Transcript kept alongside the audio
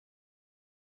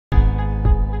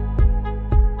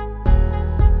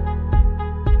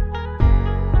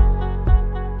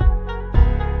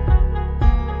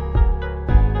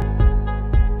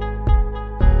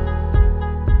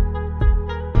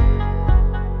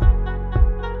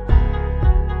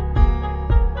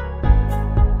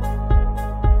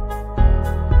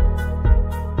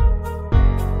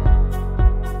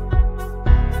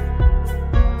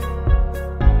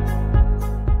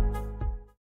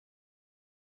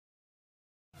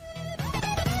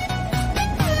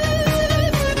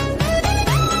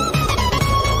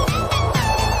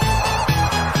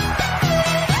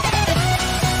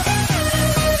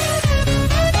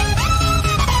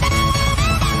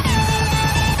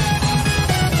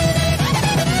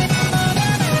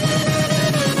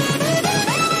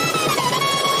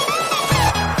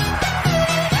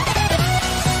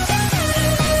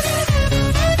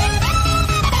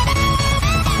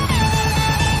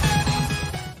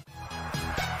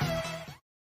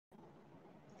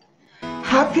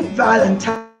Happy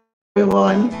Valentine's,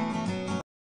 everyone.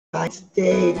 Valentine's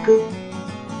Day. Good.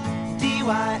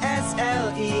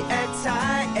 DYSLEXIA.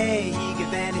 He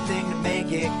give anything to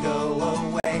make it go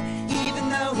away, even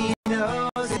though he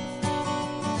knows it.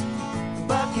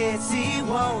 Buckets he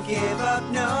won't give up,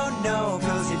 no,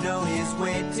 cause you know he's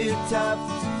way too tough.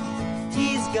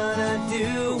 He's gonna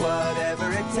do whatever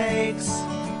it takes.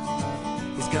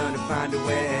 He's gonna find a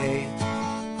way.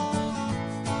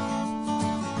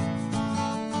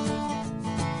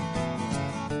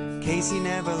 Casey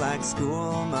never liked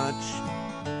school much.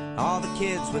 All the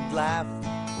kids would laugh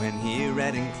when he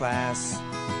read in class.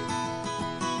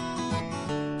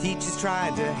 Teachers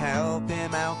tried to help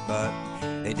him out, but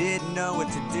they didn't know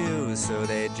what to do, so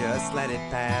they just let it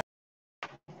pass.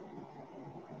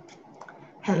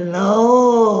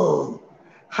 Hello.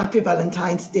 Happy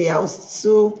Valentine's Day. I was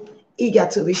so eager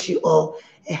to wish you all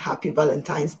a happy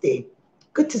Valentine's Day.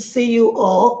 Good to see you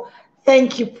all.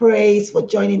 Thank you, Praise, for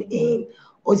joining in.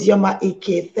 Ozioma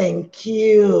Ike, thank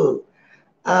you.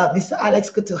 Mr.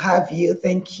 Alex, good to have you.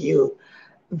 Thank you.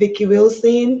 Vicky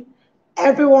Wilson,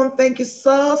 everyone, thank you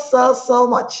so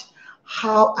much.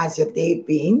 How has your day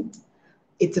been?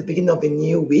 It's the beginning of a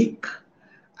new week.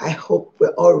 I hope we're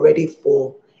all ready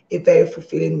for a very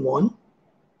fulfilling one.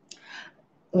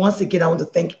 Once again, I want to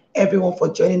thank everyone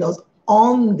for joining us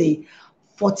on the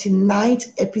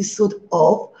 49th episode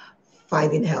of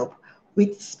Finding Help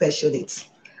with Special Needs.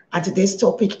 And today's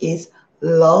topic is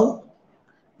love,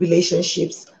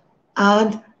 relationships,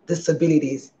 and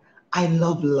disabilities. I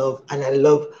love love, and I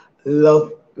love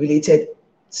love related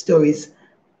stories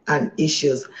and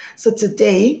issues. So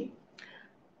today,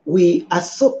 we are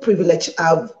so privileged to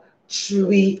have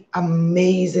three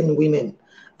amazing women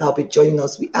that will be joining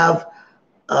us. We have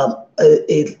a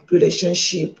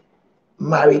relationship,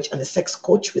 marriage, and a sex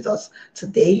coach with us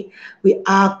today. We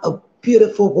have a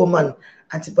beautiful woman,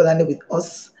 Auntie Bolani, with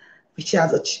us. She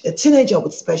has a teenager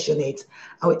with special needs.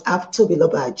 And we have Toby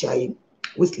Loba Ajayi,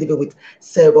 who is living with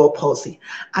cerebral palsy.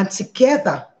 And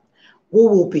together, we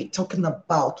will be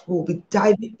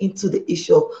diving into the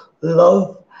issue of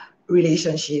love,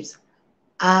 relationships,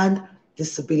 and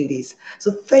disabilities.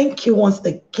 So thank you once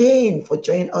again for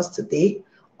joining us today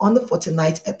on the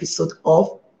 49th episode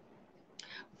of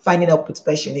Finding Out with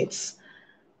Special Needs.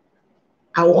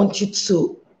 I want you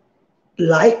to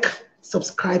like,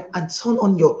 subscribe, and turn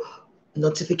on your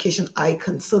notification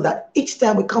icon so that each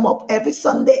time we come up every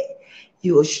Sunday,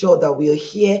 you are sure that we are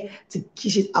here to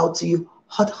dish it out to you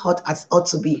hot as it ought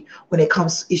to be when it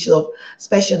comes to issue of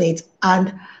special needs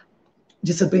and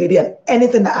disability and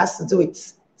anything that has to do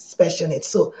with special needs.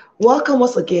 So welcome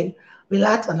once again.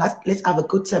 Relax and let's have a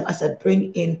good time as I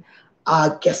bring in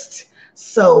our guests.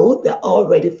 So they're all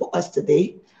ready for us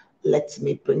today. Let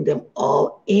me bring them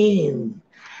all in.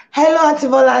 Hello, Auntie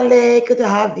Bolale. Good to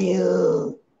have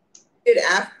you. Good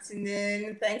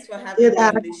afternoon. Thanks for having Good me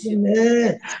on this show.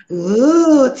 afternoon.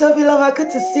 Ooh, Toby Lover, good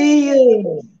to see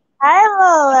you. Hi,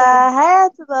 Lola. Hi,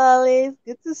 Disabilities.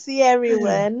 Good to see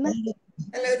everyone.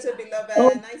 Hello, Toby Lover. Oh,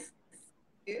 nice to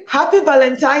see you. happy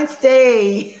Valentine's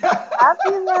Day.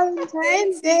 Happy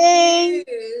Valentine's Day.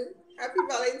 Happy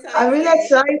Valentine's I'm really Day.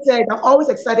 excited. I'm always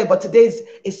excited, but today's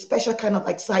a special kind of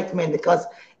excitement because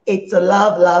it's a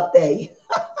love day.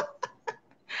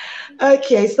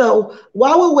 Okay, so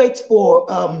while we wait for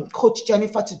Coach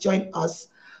Jennifer to join us,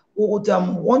 we would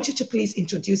want you to please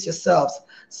introduce yourselves.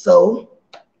 So,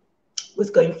 who's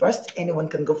going first? Anyone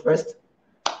can go first.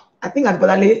 I think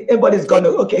everybody's going to,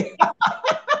 okay.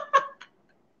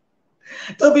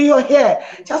 Toby, you're here.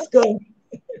 Just go.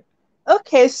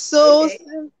 Okay, so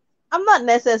Okay. I'm not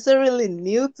necessarily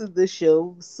new to the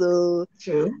show, so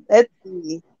True. let's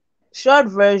see. Short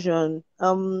version.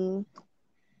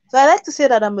 So I like to say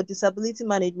that I'm a disability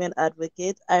management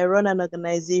advocate. I run an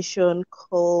organization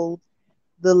called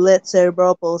the Let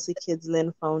Cerebral Palsy Kids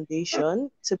Learn Foundation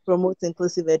to promote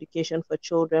inclusive education for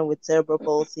children with cerebral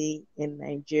palsy in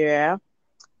Nigeria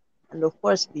and of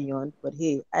course beyond. But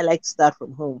hey, I like to start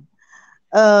from home.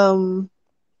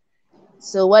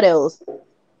 So what else?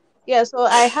 Yeah, so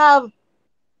I have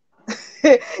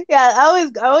yeah, I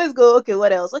always go, okay,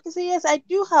 what else? Okay, so yes, I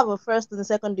do have a first and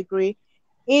second degree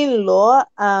in law,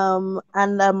 and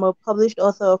I'm a published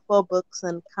author of 4 books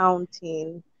and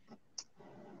counting.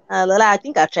 Lola, I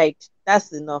think I tried.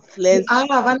 That's enough. You have,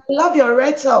 and I love your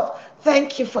red top.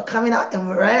 Thank you for coming out in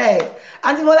red.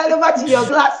 And I'll over to your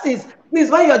glasses. Please,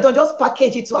 when you're done, just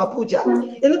package it to Abuja.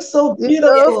 It looks so You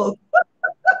know, beautiful.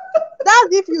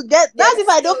 that's if Yes,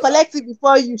 I don't collect it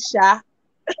before you, Sha.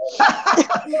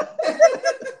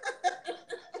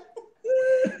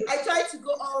 I tried to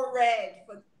go all red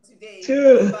for today,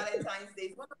 True. Valentine's Day.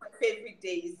 It's one of my favorite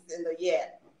days in the year.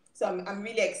 So I'm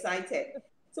really excited.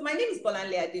 So my name is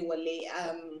Bolanle Adewale.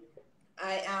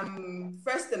 I am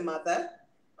first a mother.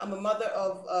 I'm a mother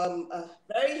of a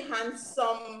very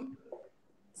handsome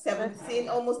 17,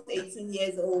 almost 18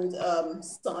 years old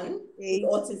son with Okay.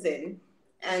 autism.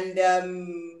 And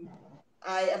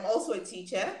I am also a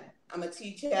teacher. I'm a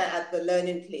teacher at the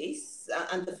Learning Place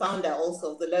and the founder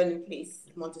also of the Learning Place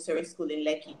Montessori School in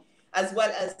Lekki, as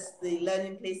well as the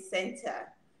Learning Place Center.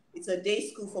 It's a day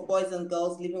school for boys and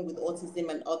girls living with autism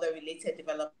and other related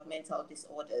developmental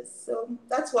disorders. So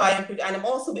that's why and I'm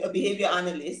also a behavior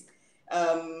analyst.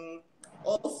 Um,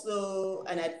 Also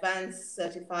an advanced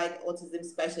certified autism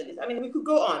specialist. I mean, we could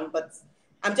go on, but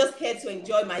I'm just here to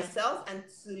enjoy myself and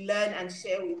to learn and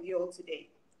share with you all today.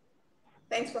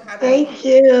 Thanks for having Thank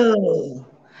me. you.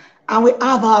 And we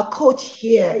have our coach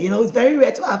here. You know, it's very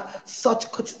rare to have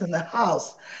such coaches in the house.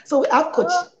 So we have Coach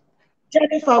Oh,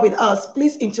 Jennifer with us.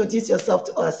 Please introduce yourself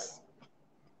to us.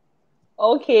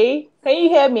 okay. Can you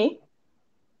hear me?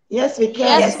 Yes, we can.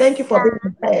 And Yes, thank you we for can. being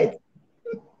prepared.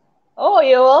 Oh,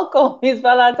 you're welcome. It's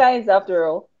Valentine's after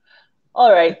all.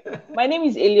 All right. My name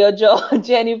is Eliojo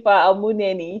Jennifer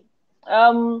Amuneni.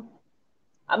 Um,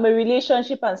 I'm a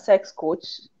relationship and sex coach.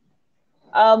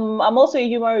 I'm also a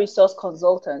human resource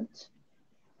consultant.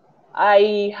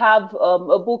 I have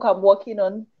a book I'm working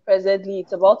on presently.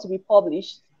 It's about to be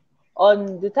published.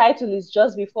 On the title is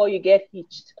Just Before You Get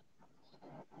Hitched,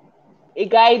 a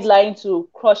guideline to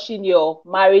crushing your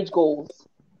marriage goals.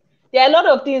 There are a lot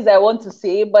of things I want to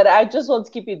say, but I just want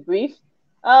to keep it brief.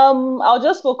 I'll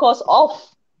just focus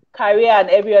off career and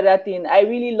every other thing. I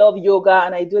really love yoga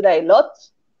and I do that a lot.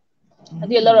 I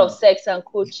do a lot of Mm. sex and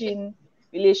coaching,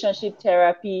 relationship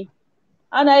therapy,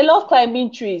 and I love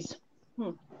climbing trees.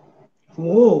 Hmm.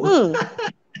 Whoa. Hmm.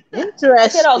 I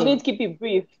said I was going Interesting. to keep it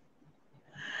brief.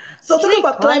 So talking Tree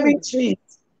about climbing climbing. trees.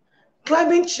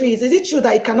 Climbing Hmm. trees, is it true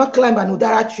that you cannot climb an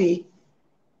udara tree?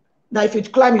 That if you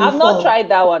climb, you will I've not fall? tried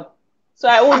that one, so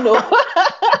I won't know.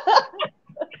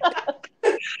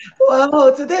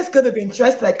 Well, today's going to be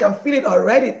interesting. I can feel it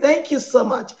already. Thank you so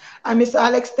much. And Mr.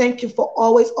 Alex, thank you for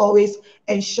always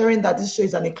ensuring that this show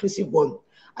is an inclusive one.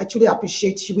 I truly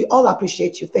appreciate you. We all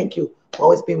appreciate you. Thank you for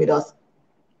always being with us.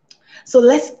 So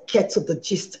let's get to the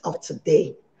gist of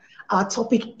today. Our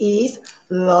topic is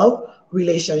love,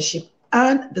 relationship,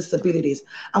 and disabilities.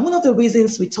 And one of the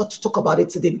reasons we thought to talk about it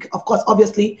today, of course,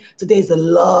 obviously, today is the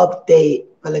Love Day,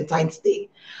 Valentine's Day.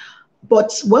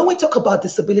 But when we talk about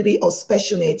disability or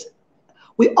special needs,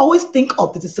 we always think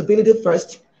of the disability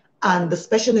first and the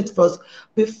special needs first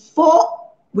before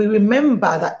we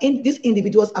remember that these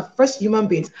individuals are first human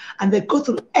beings and they go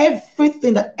through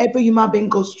everything that every human being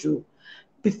goes through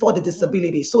before the Mhm.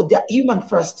 disability. So they're human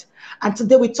first. And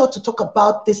today we thought to talk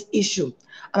about this issue.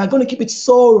 And we're going to keep it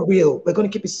so real. We're going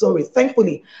to keep it so real.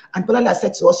 Thankfully, and Bolala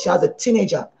said to us, she has a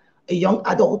teenager, a young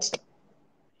adult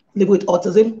live with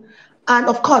autism. And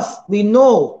of course, we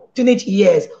know teenage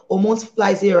years, hormones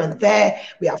flies here and there.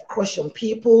 We have crush on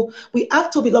people. We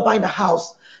have Toby Loba in the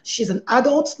house. She's an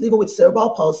adult living with cerebral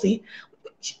palsy.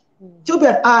 Mm. Toby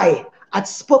and I had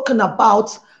spoken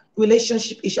about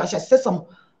relationship issues. She said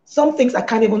some things I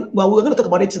can't even, well, we're going to talk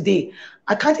about it today.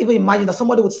 I can't even imagine that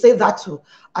somebody would say that to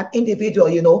an individual,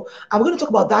 you know. And we're going to talk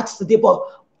about that today. But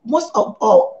most of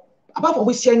all, apart from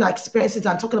we sharing our experiences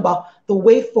and talking about the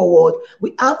way forward,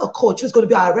 we have a coach who's going to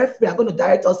be our referee and going to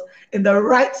direct us in the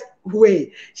right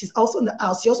way. She's also in the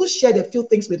house. She also shared a few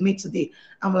things with me today.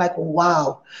 I'm like,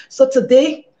 wow. So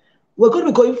today, we're going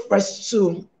to be going first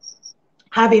to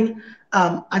having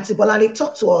Auntie Bolani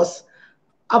talk to us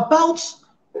about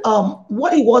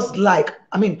what it was like.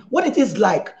 I mean, what it is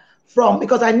like from,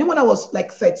 because I knew when I was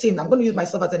like 13, I'm going to use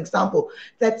myself as an example.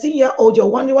 13-year-old, you're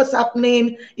wondering what's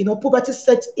happening, you know, puberty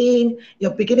sets in,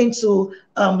 you're beginning to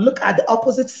look at the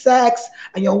opposite sex,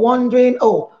 and you're wondering,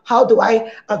 oh, how do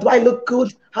I look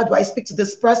good? How do I speak to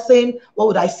this person? What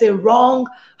would I say wrong?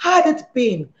 How had it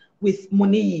been with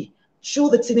Moniyi through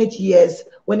the teenage years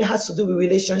when it has to do with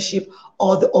relationship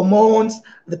or the hormones,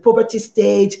 the puberty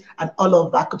stage, and all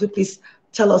of that? Could you please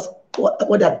tell us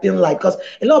what that's been like? Because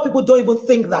a lot of people don't even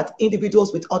think that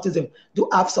individuals with autism do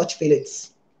have such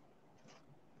feelings.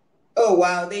 Oh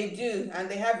wow, they do, and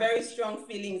they have very strong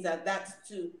feelings at that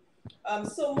too.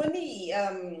 So Moni,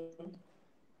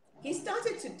 he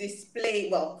started to display.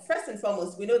 Well, first and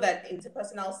foremost, we know that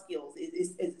interpersonal skills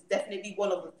is definitely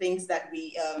one of the things that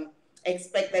we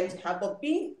expect them to have. But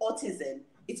being autism,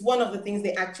 it's one of the things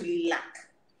they actually lack.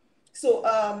 So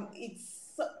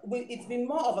it's been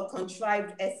more of a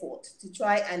contrived effort to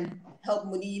try and help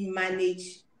Muni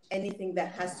manage anything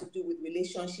that has to do with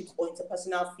relationships or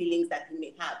interpersonal feelings that he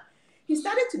may have. he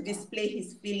started to display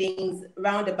his feelings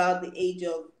around about the age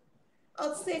of,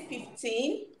 I'd say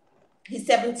 15. He's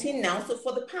 17 now. So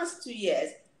for the past 2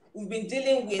 years, we've been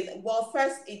dealing with, well,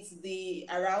 first it's the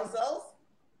arousals,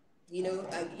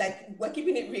 like we're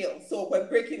keeping it real. So we're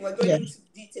going Yeah. into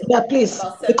details Yeah, please.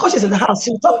 about The certain coach is in the things. house.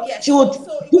 She will So talk. She yes, would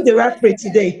so it do was the first, referee yes.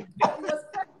 today. So it was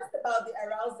first about the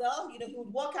arousal. He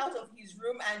would walk out of his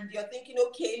room and you're thinking,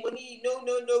 okay, Moni, no,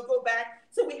 no, no, go back.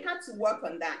 So we had to work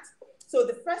on that. So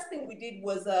the first thing we did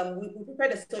was we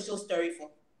prepared a social story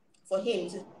for him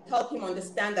to help him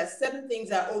understand that certain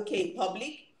things are okay in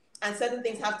public and certain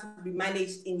things have to be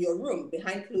managed in your room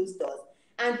behind closed doors.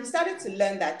 And he started to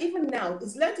learn that. Even now,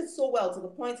 he's learned it so well to the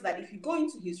point that if you go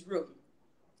into his room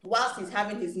whilst he's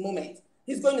having his moment,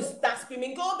 he's going to start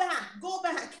screaming, go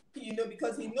back,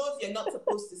 because he knows you're not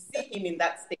supposed to see him in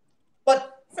that state.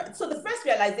 But so the first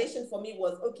realization for me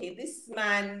was, okay, this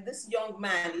young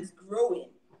man is growing.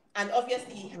 And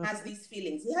obviously he has these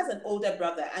feelings. He has an older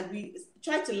brother, and we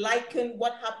try to liken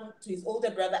what happened to his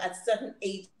older brother at certain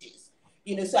ages.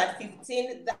 So at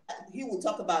 15, that he will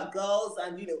talk about girls,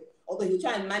 and although he'll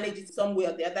try and manage it some way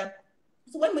or the other.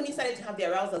 So when Moni started to have the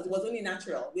arousals, it was only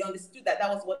natural. We understood that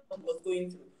was what he was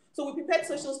going through. So we prepared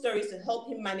social stories to help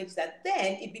him manage that.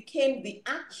 Then it became the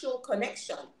actual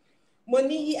connection.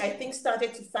 Moni, I think,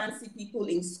 started to fancy people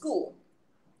in school.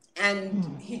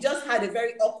 And he just had a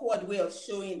very awkward way of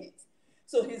showing it.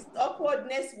 So his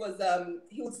awkwardness was,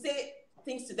 he would say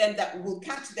things to them that will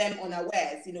catch them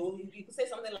unawares. He could say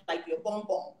something like your bum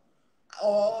bum,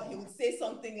 or he would say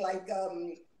something like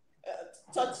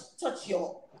touch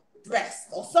your breast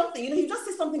or something. He just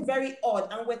say something very odd.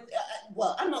 And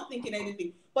well, I'm not thinking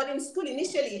anything. But in school,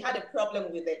 initially, he had a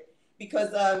problem with it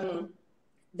because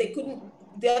they couldn't.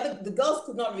 The girls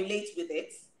could not relate with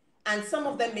it. And some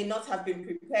of them may not have been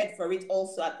prepared for it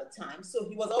also at the time. So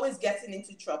he was always getting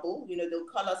into trouble. They'll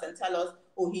call us and tell us,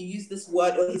 oh, he used this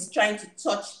word, or he's trying to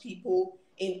touch people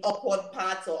in awkward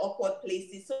parts or awkward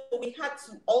places. So we had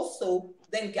to also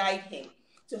then guide him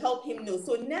to help him know.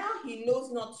 So now he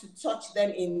knows not to touch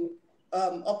them in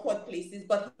awkward places,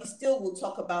 but he still will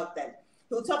talk about them.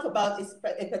 He'll talk about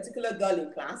a particular girl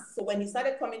in class. So when he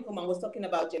started coming home and was talking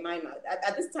about Jemima,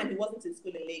 at this time he wasn't in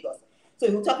school in Lagos. So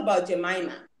he'll talk about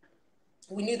Jemima.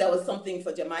 We knew there was something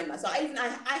for Jemima. So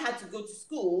I had to go to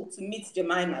school to meet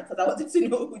Jemima because I wanted to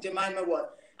know who Jemima was.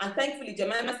 And thankfully,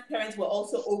 Jemima's parents were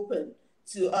also open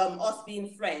to us being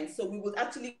friends. So we would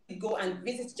actually go and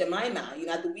visit Jemima,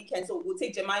 at the weekend. So we'll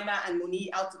take Jemima and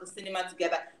Moni out to the cinema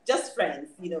together, just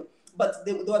friends, But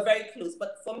they were very close.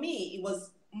 But for me, it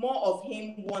was more of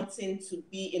him wanting to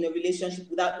be in a relationship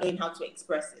without knowing how to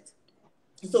express it.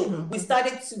 So we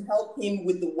started to help him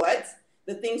with the words,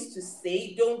 the things to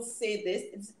say. Don't say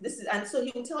this is, and so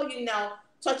he will tell you now,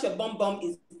 touch your bum bum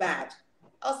is bad.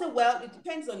 I'll say, well, it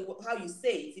depends on how you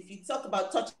say it. If you talk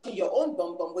about touching your own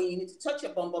bum bum, when you need to touch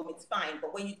your bum bum, it's fine.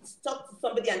 But when you talk to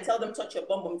somebody and tell them touch your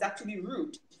bum bum, it's actually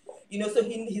rude. So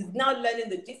he's now learning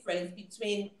the difference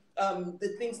between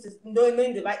the things to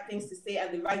knowing the right things to say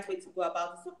and the right way to go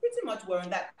about it. So pretty much we're on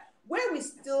that. Where we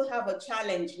still have a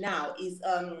challenge now is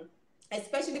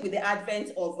especially with the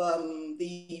advent of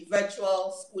the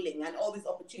virtual schooling and all these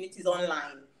opportunities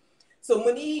online. So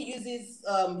Moni uses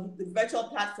the virtual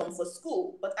platform for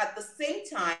school, but at the same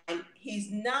time,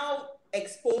 he's now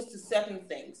exposed to certain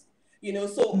things.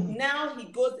 So now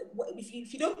he goes,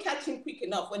 if you don't catch him quick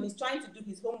enough, when he's trying to do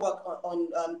his homework on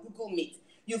Google Meet,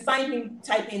 you find him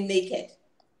typing naked.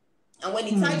 And when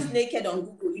he types naked on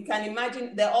Google, you can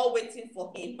imagine they're all waiting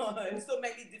for him. So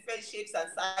many different shapes and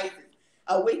sizes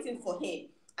are waiting for him.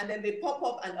 And then they pop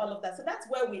up and all of that. So that's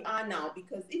where we are now,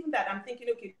 because even that, I'm thinking,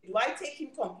 okay, do I take him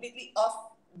completely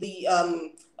off the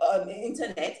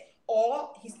internet,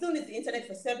 or he still needs the internet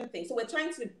for certain things? So we're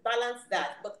trying to balance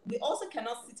that, but we also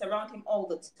cannot sit around him all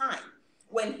the time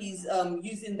when he's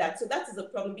using that. So that is a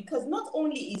problem, because not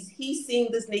only is he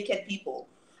seeing these naked people,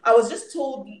 I was just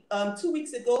told 2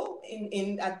 weeks ago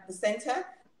at the center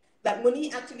that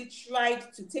Moni actually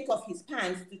tried to take off his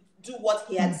pants to do what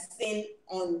he had seen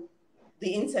on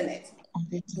the internet.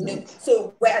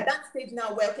 So we're at that stage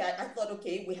now where I thought,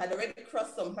 okay, we had already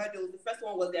crossed some hurdles. The first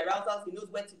one was the arousals. He knows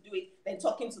where to do it. Then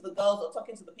talking to the girls or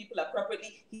talking to the people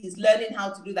appropriately, he's learning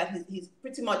how to do that. He's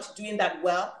pretty much doing that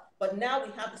well. But now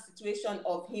we have the situation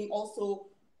of him also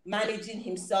managing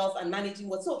himself and managing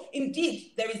what. So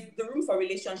indeed, there is the room for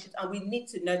relationships, and we need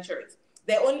to nurture it.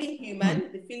 They're only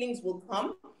human. The feelings will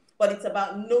come, but it's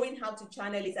about knowing how to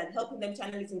channel it and helping them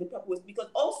channel it in the proper ways, because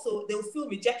also they'll feel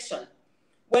rejection.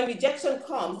 When rejection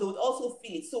comes, they would also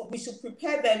feel it. So we should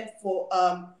prepare them for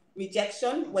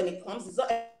rejection when it comes. It's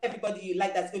not everybody you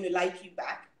like that's going to like you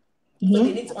back. So they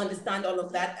Mm-hmm. need to understand all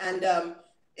of that. And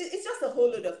it's just a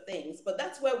whole load of things. But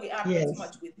that's where we are pretty Yes.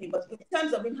 much with him. But in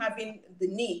terms of him having the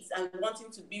needs and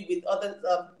wanting to be with other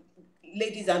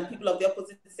ladies and people of the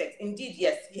opposite sex, indeed,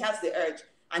 yes, he has the urge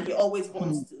and he always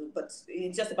wants to. But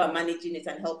it's just about managing it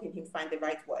and helping him find the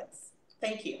right words.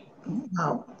 Thank you.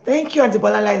 Wow. Thank you, Auntie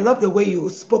Bolala. I love the way you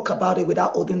spoke about it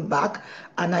without holding back.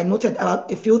 And I noted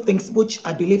a few things which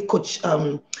I believe Coach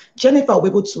Jennifer will be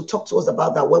able to talk to us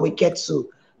about that when we get to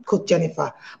Coach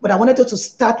Jennifer. But I wanted her to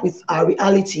start with our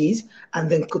realities and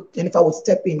then Coach Jennifer would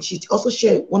step in. She also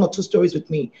shared one or two stories with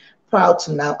me prior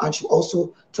to now, and she'll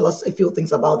also tell us a few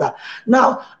things about that.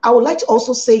 Now, I would like to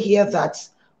also say here that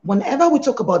whenever we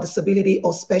talk about disability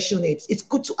or special needs, it's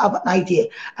good to have an idea.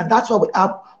 And that's why we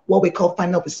have what we call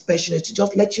Find Out with Special Needs, to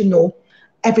just let you know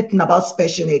everything about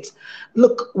special needs.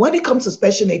 Look, when it comes to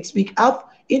special needs, we have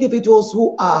individuals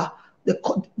who are,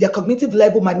 their cognitive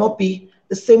level might not be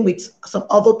the same with some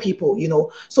other people, you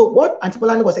know. So what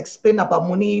Antipolani was explaining about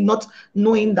money, not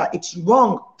knowing that it's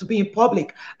wrong to be in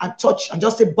public and touch and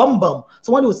just say bum bum.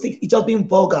 Someone will think it's just being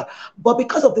vulgar. But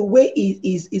because of the way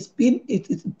is being,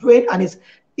 his brain and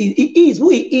he is who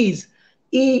he is,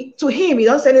 to him, he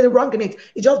doesn't say anything wrong in it.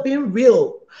 It's just being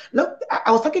real. Look,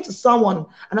 I was talking to someone,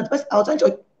 and at first I was trying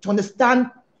to understand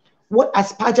what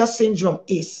Asperger's syndrome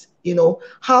is. You know,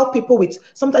 how people with,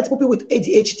 sometimes people with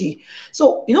ADHD.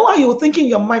 So, you know why you think in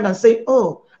your mind and say,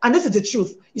 oh, and this is the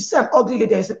truth. You see an ugly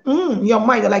lady and say, in your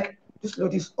mind, you're like, this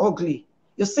lady is ugly.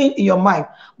 You're saying in your mind.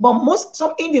 But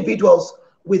some individuals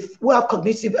with who have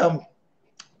cognitive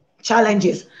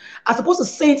challenges are supposed to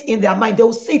say it in their mind. They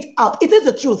will say it out. It is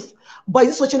the truth. But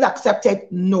is it socially accepted?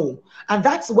 No. And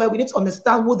that's where we need to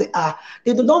understand who they are.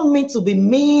 They do not mean to be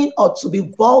mean or to be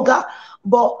vulgar,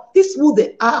 but this is who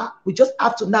they are. We just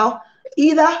have to now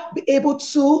either be able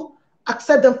to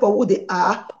accept them for who they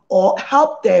are or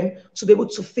help them to be able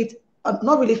to fit,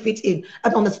 not really fit in,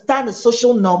 and understand the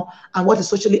social norm and what is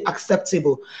socially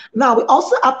acceptable. Now, we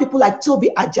also have people like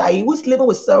Toby Ajayi, who's living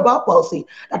with cerebral palsy.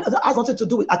 That has nothing to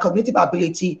do with a cognitive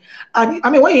ability. And I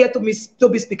mean, when you hear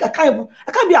Toby speak, I can't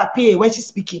be a PA when she's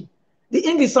speaking. The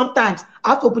English sometimes I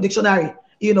have to open dictionary,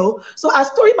 you know. So our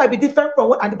story might be different from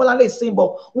what Andy Bolale is saying,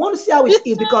 but we want to see how it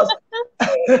is because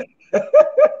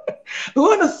we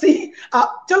want to see,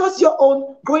 tell us your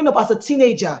own growing up as a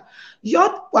teenager.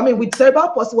 I mean, with cerebral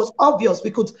palsy was obvious.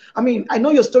 We could, I mean, I know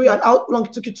your story and how long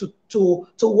it took you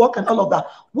to work and all of that.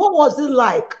 What was it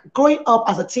like growing up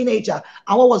as a teenager,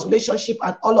 and what was relationship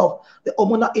and all of the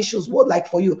hormonal issues were like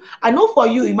for you? I know for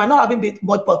you, it might not have been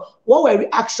much, but what were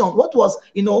reactions? What was,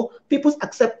 people's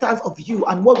acceptance of you,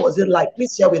 and what was it like?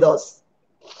 Please share with us.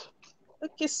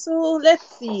 Okay, so let's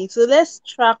see. So let's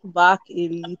track back a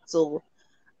little.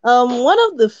 One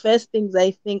of the first things I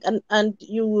think, and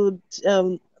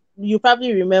you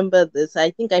probably remember this.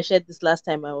 I think I shared this last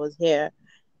time I was here.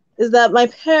 Is that my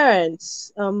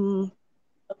parents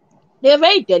they're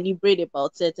very deliberate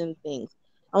about certain things,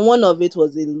 and one of it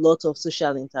was a lot of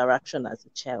social interaction as a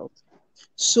child.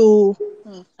 So,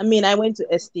 Hmm. I mean, I went to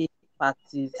estate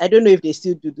parties. I don't know if they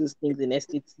still do those things in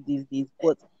estates these days,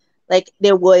 but like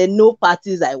there were no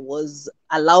parties I was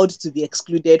allowed to be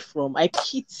excluded from. I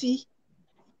pity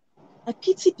I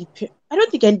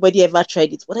don't think anybody ever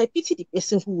tried it, but I pity the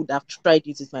person who would have tried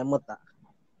it with my mother.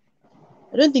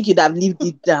 I don't think you'd have lived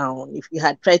it down if you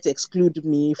had tried to exclude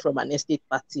me from an estate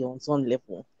party on some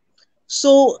level.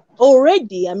 So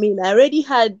already, I mean, I already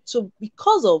had, so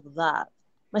because of that,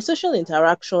 my social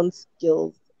interaction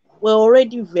skills were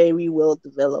already very well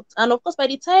developed. And of course, by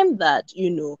the time that,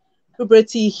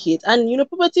 puberty hit, and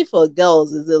puberty for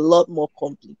girls is a lot more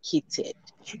complicated.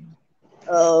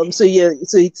 So yeah,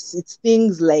 so it's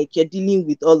things like you're dealing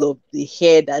with all of the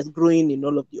hair that's growing in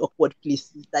all of the awkward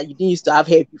places that you didn't used to have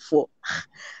hair before.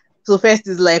 So first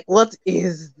is like, what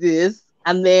is this?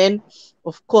 And then,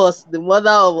 of course, the mother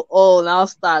of all now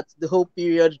starts the whole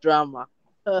period drama.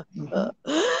 Mhm.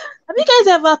 Have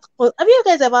you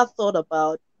guys ever thought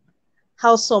about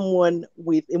how someone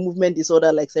with a movement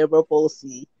disorder like cerebral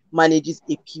palsy manages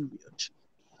a period?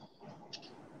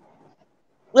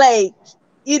 Like,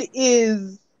 it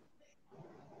is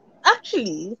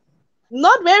actually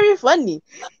not very funny.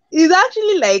 It's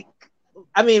actually like,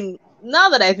 I mean, now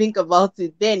that I think about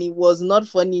it, then it was not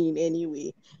funny in any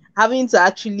way. Having to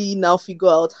actually now figure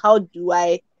out how do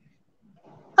I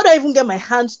even get my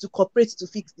hands to cooperate to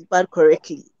fix the pad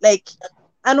correctly? Like,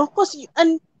 and of course,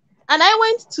 and I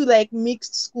went to like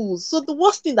mixed schools. So the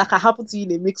worst thing that can happen to you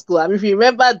in a mixed school, I mean, if you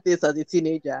remember this as a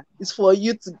teenager, is for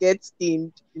you to get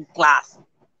stained in class.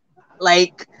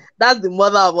 Like, that's the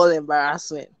mother of all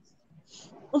embarrassment.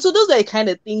 And so those are the kind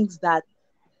of things that,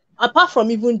 apart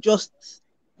from even just,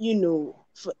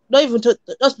 not even just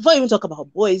before I even talk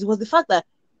about boys, it was the fact that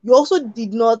you also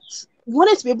did not you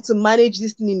wanted to be able to manage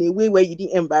this thing in a way where you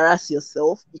didn't embarrass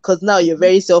yourself because now you're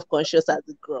very self-conscious as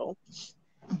a girl.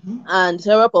 Mhm. And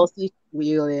cerebral palsy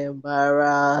will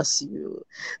embarrass you.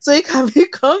 So it can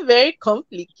become very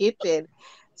complicated.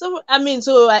 So I mean,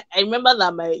 I remember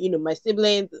that my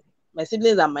siblings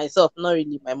and myself, not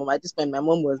really my mom. At this point, my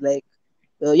mom was like,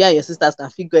 well, yeah, your sisters can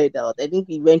figure it out. I think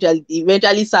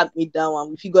eventually sat me down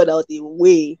and we figured out a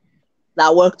way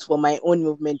that worked for my own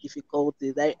movement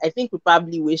difficulties. I think we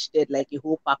probably wasted like a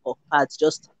whole pack of parts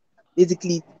just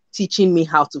basically teaching me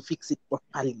how to fix it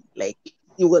properly. Like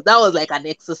that was like an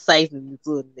exercise in its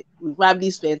own. Like, we probably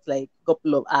spent like a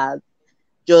couple of hours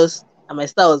just and my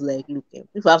star was like, look,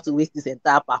 if I have to waste this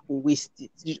entire pack, we'll waste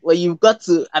it. Well, you got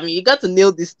to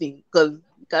nail this thing because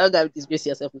you cannot go disgrace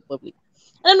yourself in public.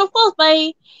 And then, of course,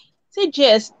 by say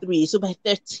JS3, so by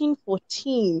 13,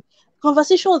 14,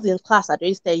 conversations in class are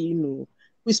already start,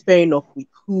 who's pairing up with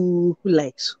who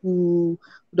likes who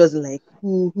doesn't like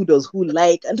who does who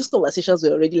like. And those conversations were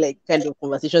already like kind of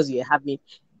conversations you were having.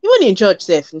 Even in church,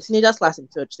 self, in teenagers class in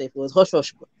church, self, it was hush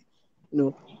hush, but you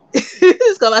know,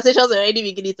 these conversations were already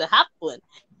beginning to happen.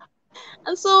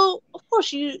 And so, of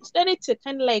course, you started to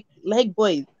kind of like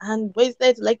boys, and boys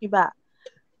started to like you back.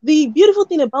 The beautiful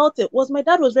thing about it was my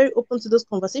dad was very open to those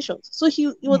conversations. So he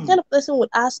was the kind Mm. of person who would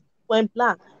ask point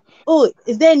blank, "Oh,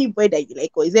 is there anybody that you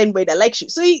like, or is there anybody that likes you?"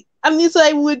 So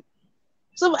I would,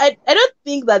 I don't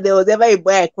think that there was ever a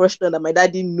boy I crushed on that my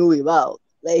dad didn't know about.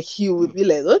 Like he would be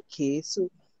like, "Okay, so,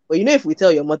 but if we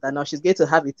tell your mother now, she's going to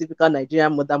have a typical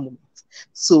Nigerian mother moment.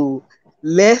 So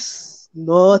let's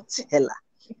not tell her.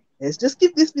 Let's just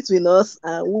keep this between us.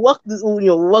 We'll walk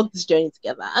this journey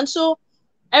together." And so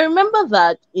I remember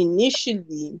that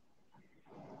initially,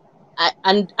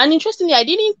 and interestingly, I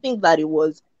didn't think that it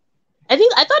was. I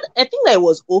think that it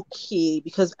was okay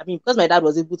because I mean because my dad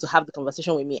was able to have the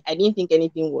conversation with me. I didn't think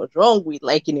anything was wrong with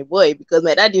liking a boy because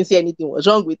my dad didn't say anything was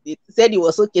wrong with it. He said it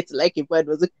was okay to like a boy, it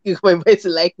was okay for a boy to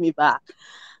like me back.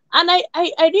 And I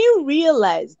didn't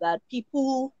realize that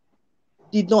people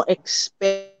did not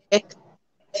expect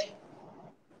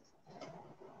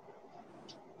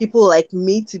people like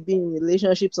me to be in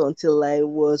relationships until I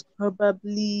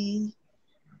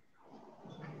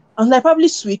probably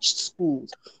switched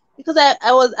schools because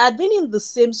I'd been in the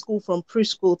same school from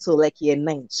preschool till like year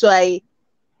nine. So I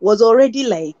was already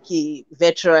like a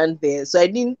veteran there. So I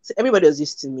didn't everybody was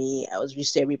used to me. I was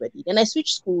used to everybody. Then I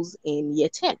switched schools in year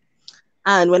 10.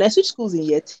 And when I switched schools in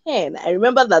year 10, I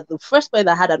remember that the first boy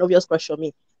that had an obvious crush on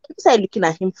me, people started looking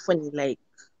at him funny, like,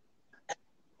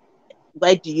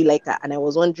 why do you like her? And I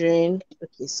was wondering,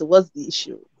 okay, so what's the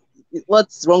issue?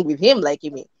 What's wrong with him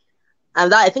liking me?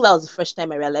 And that I think that was the first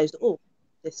time I realized, oh,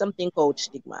 there's something called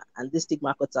stigma, and this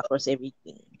stigma cuts across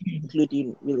everything,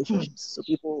 including Mm. relationships. So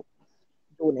people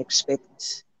don't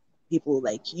expect people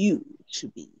like you to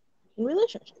be in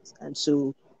relationships. And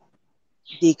so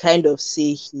they kind of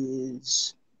say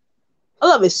he's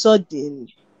all of a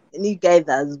sudden any guy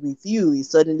that's with you is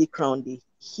suddenly crowned a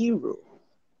hero.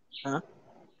 Huh?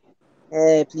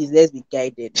 Please let's be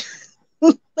guided.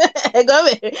 I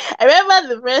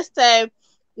remember the first time,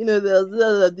 there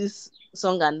was this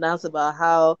song and dance about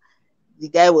how the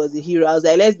guy was a hero. I was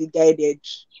like, let's be guided.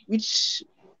 Which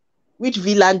which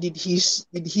villain did he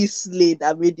slay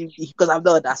that made him because I'm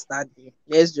not understanding.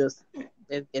 Let's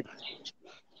get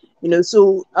this.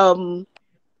 So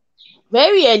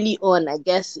very early on, I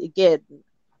guess again,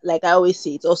 like I always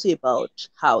say, it's also about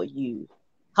how you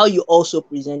also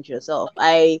present yourself.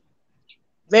 I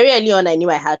very early on I knew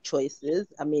I had choices.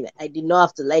 I mean, I did not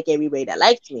have to like everybody that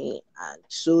liked me. And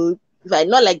so if I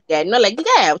not like the guy, not like the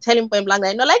guy, I'll tell him point blank that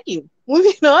I not like him.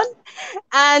 Moving on.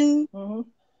 And Mm-hmm.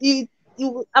 you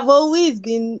I've always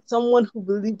been someone who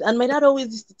believed and my dad always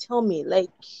used to tell me, like,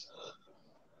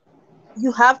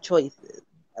 you have choices.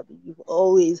 I mean, you've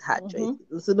always had Mm-hmm.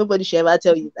 choices. So nobody should ever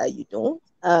tell you that you don't.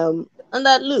 And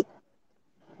that look,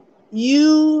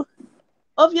 you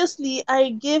obviously are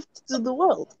a gift to the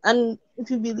world. And if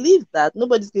you believe that,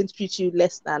 nobody's going to treat you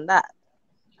less than that.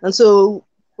 And so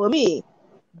for me,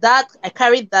 that I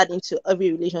carried that into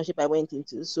every relationship I went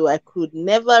into. So I could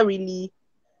never really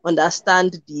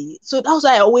understand so that was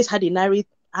why I always had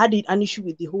an issue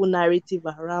with the whole narrative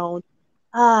around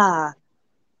ah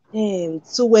and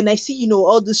so when I see,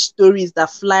 all the stories that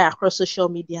fly across social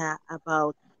media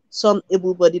about some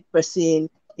able-bodied person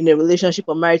in a relationship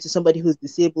or married to somebody who's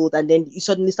disabled, and then you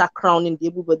suddenly start crowning the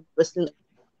able-bodied person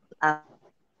as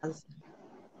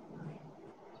a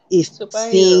saint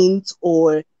Superhero. or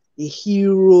a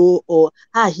hero or he's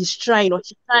trying or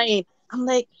she's trying. I'm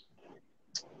like,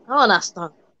 I don't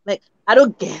understand. Like I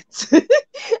don't get.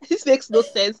 This makes no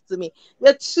sense to me.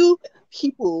 We're two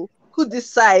people who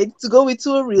decide to go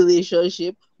into a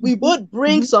relationship. We both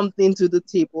bring Mm-hmm. something to the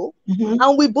table, Mm-hmm.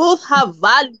 and we both have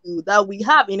value that we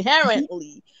have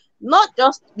inherently, not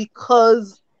just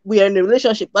because we are in a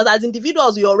relationship, but as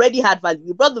individuals, we already had value.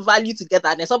 We brought the value together,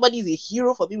 and then somebody is a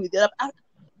hero for being with the other. I'm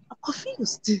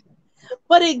confused.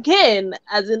 But again,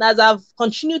 as I've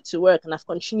continued to work and I've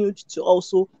continued to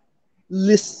also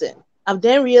listen, I've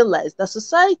then realized that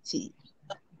society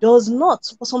does not,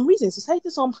 for some reason, society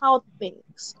somehow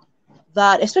thinks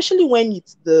that, especially when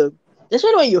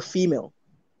you're female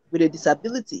with a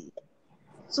disability,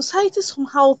 society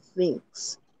somehow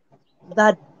thinks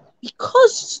that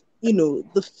because,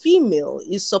 the female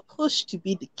is supposed to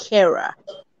be the carer,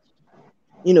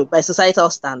 by societal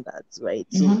standards, right?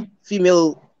 So Mm-hmm.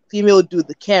 female do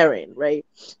the caring, right?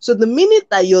 So the minute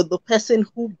that you're the person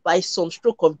who, by some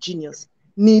stroke of genius,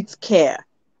 needs care,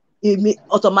 it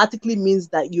automatically means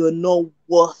that you're not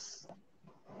worth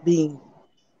being.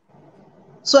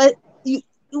 So it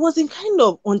was in kind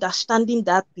of understanding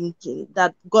that thinking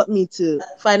that got me to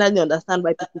finally understand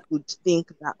why people could think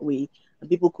that way, and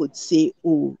people could say,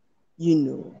 "Oh, you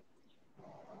know,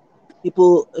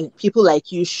 people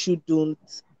like you shouldn't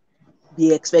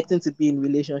be expecting to be in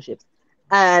relationships."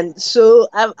 And so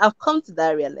I've come to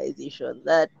that realization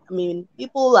that, I mean,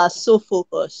 people are so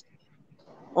focused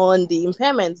on the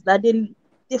impairments that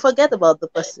they forget about the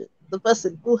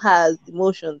person who has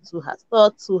emotions, who has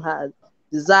thoughts, who has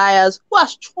desires, who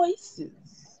has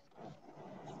choices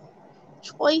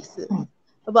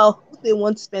about who they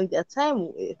want to spend their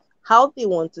time with, how they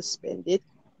want to spend it,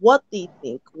 what they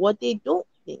think, what they don't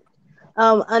think.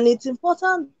 And it's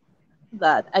important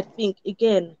that I think,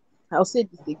 again, I'll say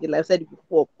this again, I've said it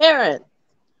before, parents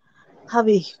have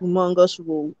a humongous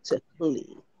role to play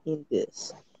in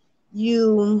this.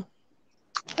 You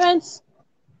parents,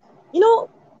 you know,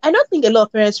 I don't think a lot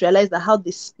of parents realize that how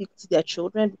they speak to their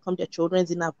children become their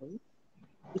children's inner voice,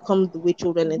 become the way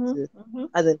children learn Mm-hmm. to, Mm-hmm.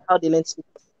 as in how they learn to speak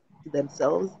to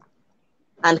themselves,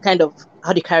 and kind of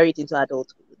how they carry it into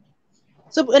adulthood.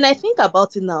 So when I think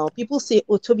about it now, people say,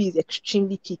 "Oh, Toby is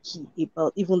extremely picky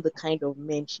about even the kind of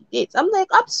men she dates." I'm like,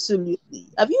 absolutely.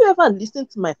 Have you ever listened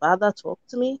to my father talk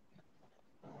to me?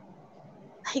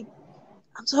 Like,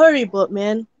 I'm sorry, but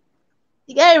man,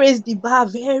 the guy raised the bar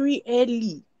very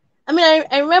early. I mean,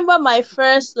 I remember my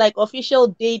first like official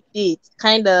date,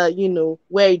 kind of,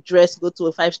 wear a dress, go to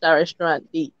a five-star restaurant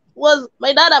date, was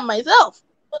my dad and myself.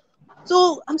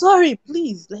 So I'm sorry,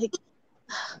 please, like,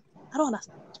 I don't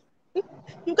understand.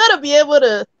 You've got to be able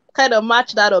to kind of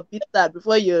match that or beat that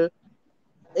before you're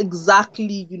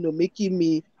exactly, making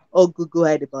me all go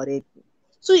ahead about it.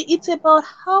 So it's about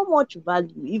how much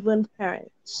value even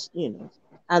parents,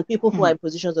 and people who are in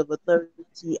positions of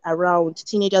authority around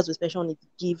teenagers with special needs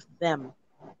give them.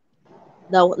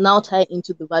 Now tie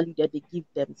into the value that they give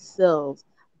themselves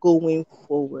going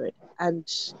forward. And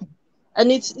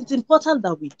it's important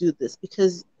that we do this,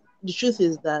 because the truth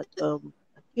is that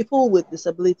people with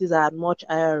disabilities are at much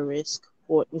higher risk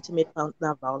for intimate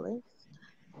partner violence,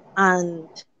 and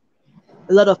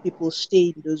a lot of people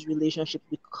stay in those relationships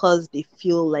because they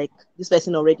feel like this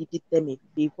person already did them a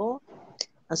favor,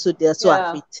 and so they're so Yeah.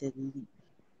 afraid to leave.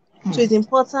 So it's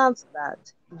important that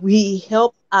we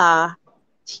help our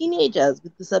teenagers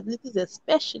with disabilities,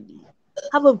 especially,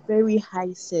 have a very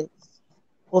high sense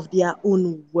of their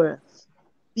own worth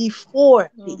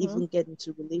before they Mm-hmm. even get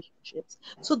into relationships,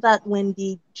 so that when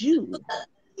they do,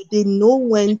 they know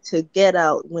when to get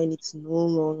out when it's no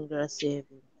longer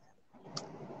serving.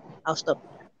 I'll stop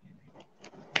there.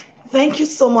 Thank you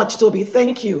so much, Toby.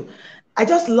 Thank you. I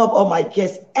just love all my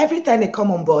guests. Every time they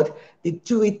come on board, they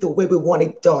do it the way we want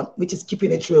it done, which is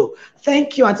keeping it real.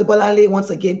 Thank you, Auntie Bolale, once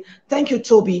again. Thank you,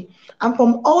 Toby. And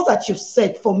from all that you've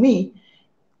said, for me,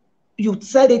 you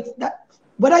said it that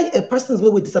whether a person is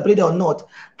with disability or not,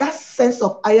 that sense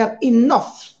of I am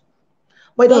enough,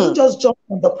 but it doesn't Mm, just jump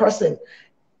on the person,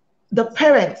 the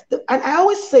parent, and I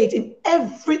always say it in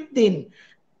everything,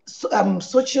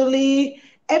 socially,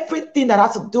 everything that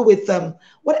has to do with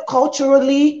what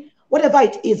culturally, whatever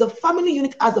it is, a family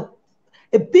unit has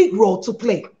a big role to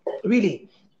play, really,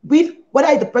 with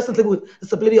whether the person living with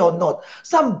disability or not.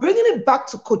 So I'm bringing it back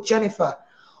to Coach Jennifer.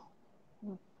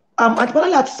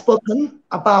 Antibody had spoken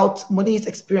about Moni's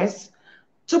experience.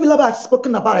 Tobiloba had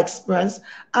spoken about experience.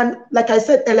 And like I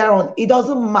said earlier on, it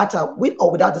doesn't matter with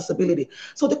or without disability.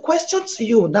 So the question to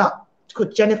you now,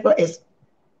 Coach Jennifer, is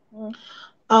Mm.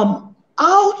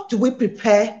 how do we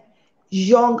prepare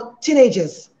young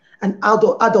teenagers and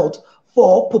adult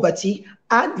for puberty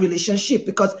and relationship?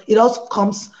 Because it also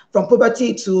comes from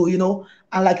puberty to,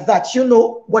 and like that, you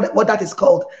know what that is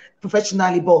called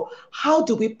professionally. But how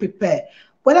do we prepare?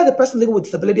 Whether the person living with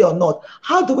disability or not,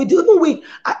 how do we do? Even we,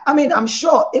 I mean, I'm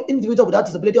sure individuals without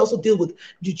disability also deal with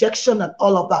rejection and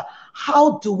all of that.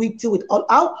 How do we deal with all?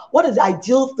 How? What is the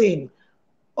ideal thing?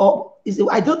 Or is it,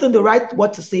 I don't think the right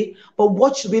word to say, but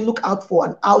what should we look out for,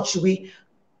 and how should we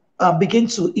begin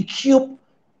to equip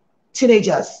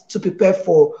teenagers to prepare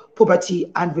for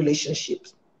puberty and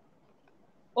relationships?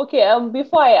 Okay,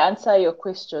 before I answer your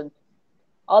question,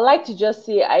 I'd like to just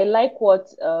say I like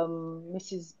what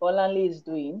Mrs. Bolanle is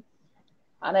doing,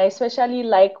 and I especially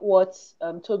like what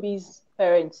Toby's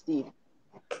parents did.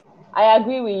 I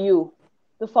agree with you.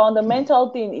 The fundamental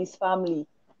thing is family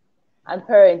and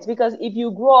parents, because if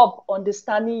you grow up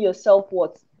understanding your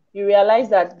self-worth, you realize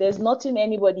that there's nothing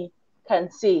anybody can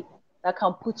say that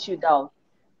can put you down,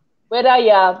 whether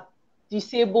you're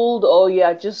disabled or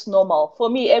you're just normal. For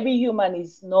me, every human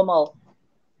is normal.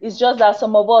 It's just that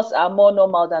some of us are more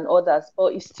normal than others,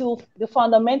 but it's still the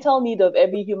fundamental need of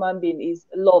every human being is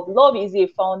love. Love is a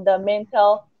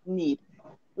fundamental need,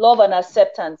 love and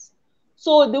acceptance.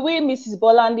 So the way Mrs.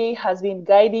 Bolande has been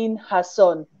guiding her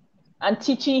son and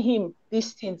teaching him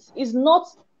these things is not,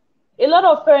 a lot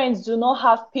of parents do not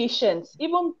have patience.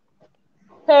 Even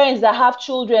parents that have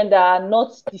children that are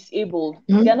not disabled,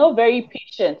 they're not very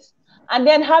patient. And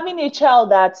then having a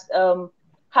child that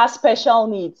has special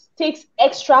needs takes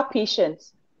extra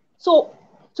patience. So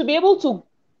to be able to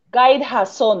guide her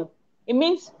son, it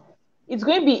means it's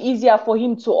going to be easier for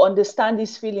him to understand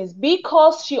his feelings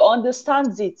because she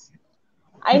understands it.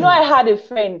 I know I had a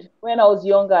friend when I was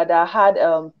younger that had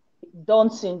Down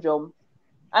syndrome,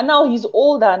 and now he's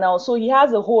older now, so he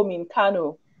has a home in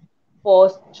Kano for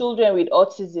children with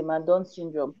autism and Down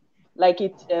syndrome, like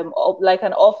it like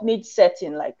an orphanage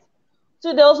setting. Like,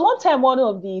 so there was one time one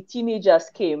of the teenagers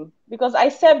came, because I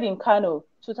served in Kano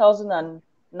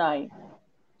 2009.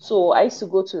 So I used to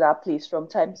go to that place from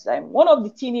time to time. One of the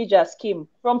teenagers came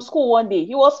from school one day.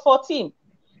 He was 14.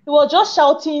 He was just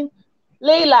shouting,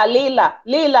 Layla, Layla,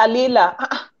 Layla,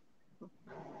 Layla.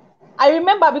 I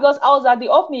remember because I was at the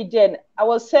orphanage then. I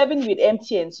was serving with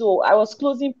MTN, so I was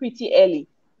closing pretty early.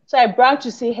 So I ran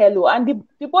to say hello, and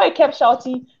the boy kept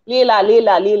shouting, Layla,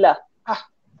 Layla, Layla.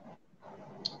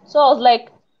 So I was like,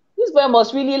 this boy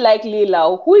must really like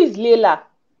Layla. Who is Layla?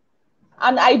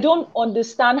 And I don't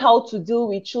understand how to deal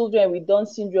with children with Down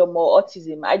syndrome or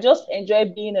autism. I just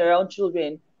enjoy being around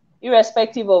children,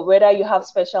 irrespective of whether you have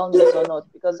special needs or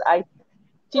not, because I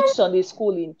teach Sunday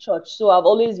school in church. So I've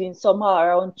always been somehow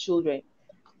around children.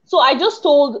 So I just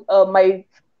told my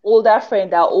older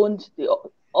friend that owned the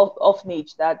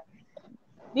orphanage that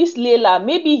this Layla,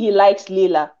 maybe he likes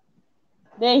Layla.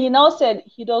 Then he now said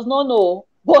he does not know,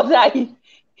 but that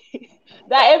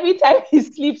that every time he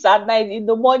sleeps at night in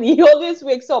the morning, he always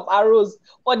wakes up arose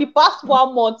for the past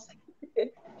 1 month.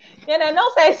 Then I now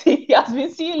started saying he has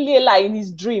been seeing Layla in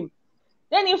his dream.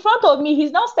 Then in front of me,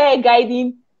 he's now started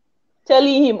guiding,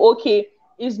 telling him, okay,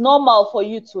 it's normal for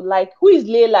you to like. Who is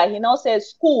Layla? He now says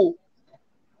school.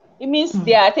 It means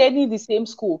they are attending the same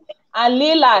school. And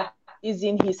Layla is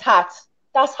in his heart.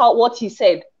 That's what he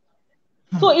said.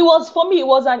 So it was, for me, it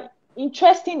was an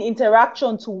interesting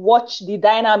interaction to watch the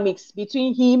dynamics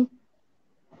between him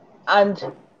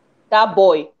and that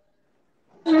boy.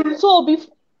 So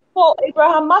before,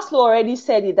 Abraham Maslow already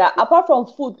said it, that apart from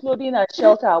food, clothing, and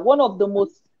shelter, one of the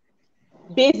most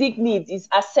basic needs is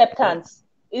acceptance,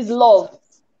 is love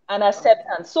and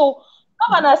acceptance. So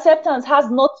love and acceptance has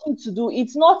nothing to do.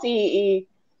 It's not it's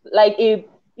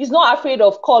not afraid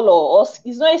of color, or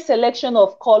it's not a selection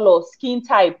of color, skin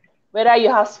type, whether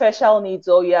you have special needs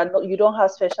or you don't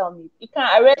have special needs. It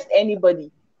can arrest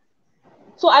anybody.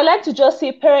 So I like to just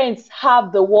say parents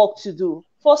have the work to do.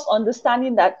 First,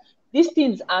 understanding that these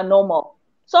things are normal.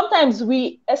 Sometimes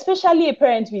we, especially a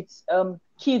parent with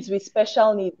kids with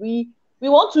special needs, we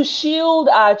want to shield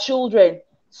our children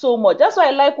so much. That's why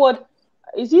I like what,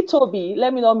 is it Toby?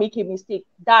 Let me not make a mistake.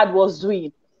 Dad was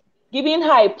doing, giving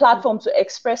her a platform to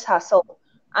express herself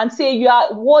and say, you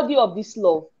are worthy of this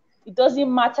love. It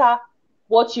doesn't matter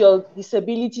what your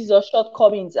disabilities or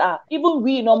shortcomings are. Even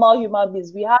we normal human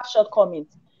beings, we have shortcomings.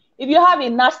 If you have a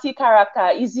nasty character,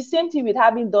 it's the same thing with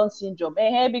having Down syndrome,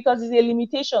 because it's a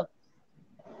limitation.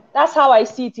 That's how I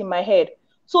see it in my head.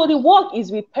 So the work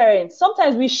is with parents.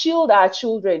 Sometimes we shield our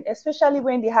children, especially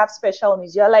when they have special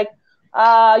needs. You're like,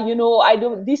 my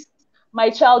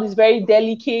child is very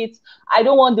delicate. I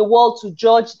don't want the world to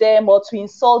judge them or to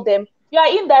insult them. You are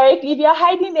indirectly, if you're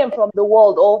hiding them from the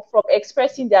world or from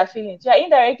expressing their feelings, you're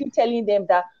indirectly telling them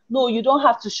that, no, you don't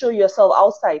have to show yourself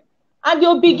outside. And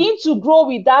they'll begin to grow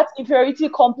with that inferiority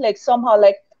complex somehow,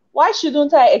 like, Why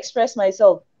shouldn't I express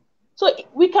myself? So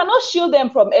we cannot shield them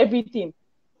from everything.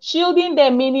 Shielding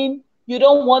them meaning you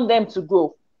don't want them to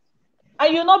grow.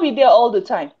 And you'll not be there all the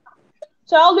time.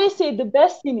 So I always say the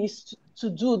best thing is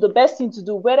the best thing to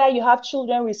do, whether you have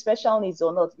children with special needs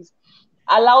or not, is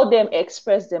allow them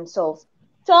express themselves.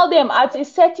 Tell them at a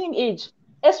certain age,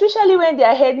 especially when they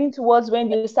are heading towards when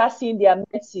they start seeing their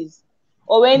menses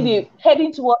or when they're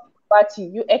heading towards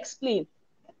puberty, you explain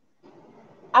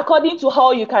according to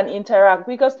how you can interact.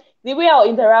 Because the way I'll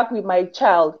interact with my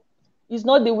child is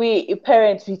not the way a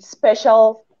parent with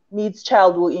special needs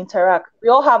child will interact. We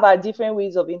all have our different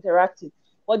ways of interacting.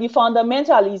 But the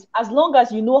fundamental is, as long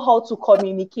as you know how to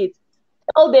communicate,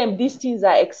 tell them these things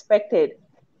are expected.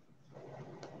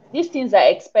 These things are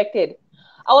expected.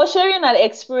 I was sharing an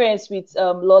experience with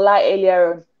Lola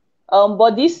earlier on.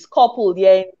 But this couple,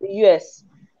 they're in the US.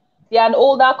 They're an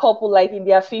older couple, like in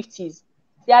their 50s.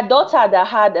 Their daughter that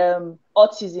had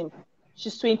autism,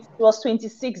 she was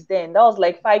 26 then. That was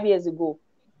like 5 years ago.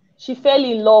 She fell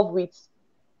in love with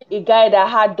a guy that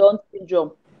had Down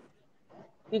syndrome.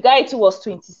 The guy too was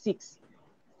 26.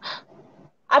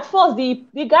 At first,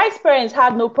 the guy's parents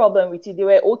had no problem with it. They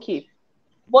were okay.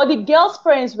 But the girl's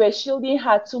parents were shielding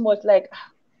her too much. Like,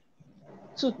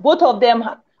 both of them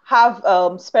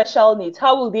have special needs.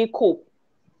 How will they cope?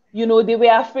 They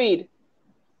were afraid.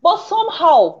 But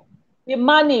somehow they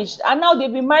managed, and now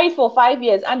they've been married for 5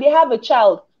 years and they have a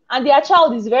child, and their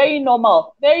child is very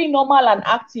normal and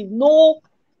active, no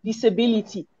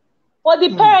disability. But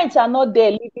the parents are not there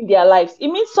living their lives. It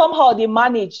means somehow they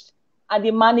managed, and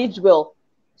they managed well.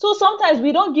 So sometimes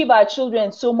we don't give our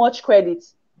children so much credit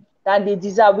than they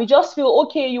deserve. We just feel,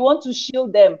 okay, you want to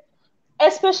shield them,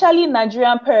 especially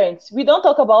Nigerian parents. We don't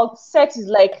talk about sex is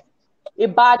like a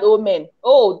bad omen.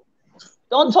 Oh,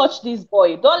 don't touch this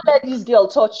boy. Don't let this girl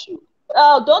touch you.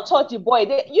 Don't touch the boy.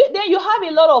 Then you have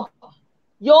a lot of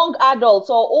young adults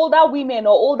or older women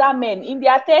or older men in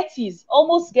their 30s,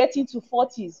 almost getting to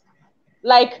 40s.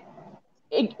 Like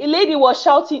a lady was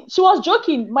shouting. She was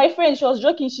joking. My friend, she was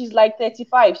joking. She's like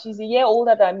 35. She's a year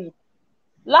older than me.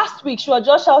 Last week, she was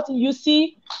just shouting, you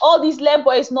see, all these left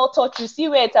boys not touch. You see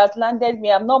where it has landed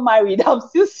me. I'm not married. I'm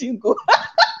still single.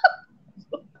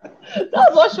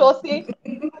 That's what she was saying.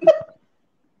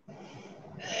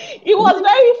 It was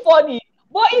very funny,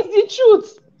 but it's the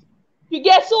truth. You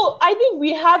get, so I think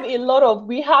we have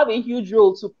a huge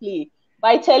role to play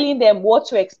by telling them what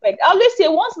to expect. I'll just say,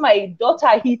 once my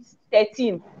daughter hits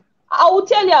 13, I will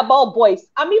tell you about boys.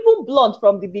 I'm even blunt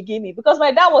from the beginning because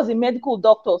my dad was a medical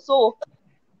doctor. So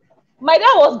my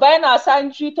dad was buying our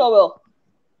sanitary towel.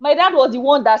 My dad was the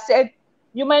one that said,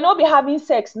 you might not be having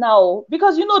sex now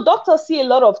because, doctors see a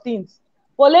lot of things.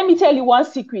 But let me tell you one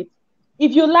secret.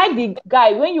 If you like the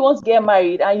guy, when you want to get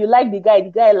married and you like the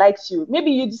guy likes you,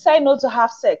 maybe you decide not to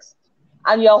have sex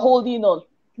and you're holding on.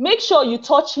 Make sure you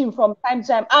touch him from time to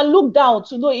time and look down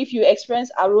to know if you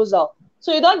experience arousal.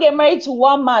 So you don't get married to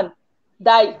one man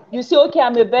that you say, okay,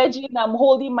 I'm a virgin, I'm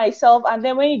holding myself. And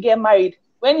then when you get married,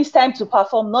 when it's time to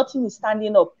perform, nothing is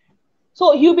standing up.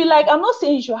 So you'll be like, I'm not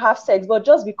saying you should have sex, but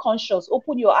just be conscious.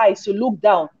 Open your eyes to look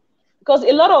down. Because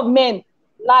a lot of men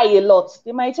lie a lot.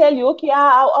 They might tell you, okay,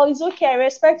 it's okay, I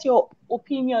respect your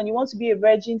opinion. You want to be a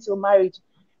virgin till marriage.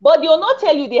 But they'll not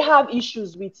tell you they have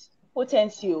issues with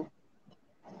potency.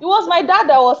 It was my dad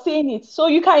that was saying it. So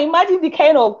you can imagine the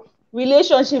kind of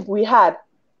relationship we had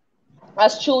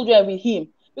as children with him.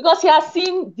 Because he has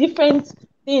seen different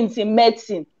things in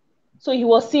medicine. So he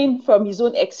was seeing from his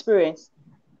own experience.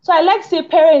 So I like to say,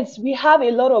 parents, we have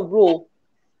a lot of role.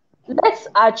 Let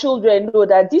our children know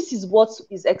that this is what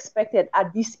is expected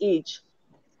at this age.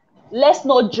 Let's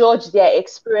not judge their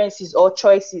experiences or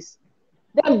choices.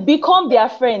 Then become their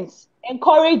friends.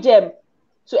 Encourage them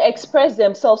to express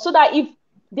themselves so that if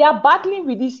they are battling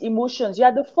with these emotions, you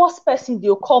are the first person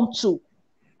they'll come to.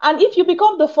 And if you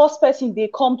become the first person they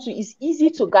come to, it's easy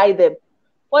to guide them.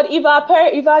 But if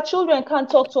our children can't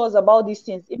talk to us about these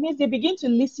things, it means they begin to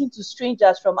listen to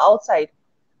strangers from outside.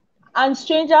 And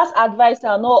strangers' advice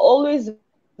are not always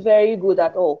very good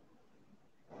at all.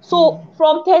 So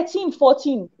from 13,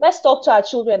 14, let's talk to our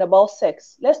children about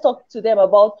sex. Let's talk to them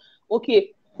about,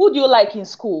 okay, who do you like in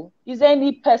school? Is there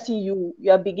any person you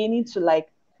are beginning to like?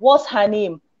 What's her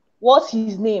name? What's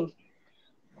his name?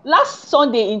 Last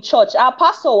Sunday in church, our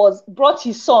pastor brought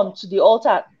his son to the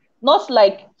altar, not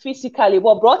like physically,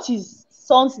 but brought his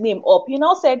son's name up. He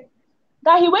now said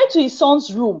that he went to his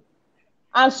son's room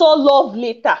and saw love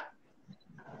letter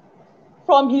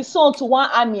from his son to one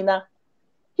Amina.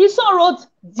 His son wrote,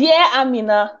 "Dear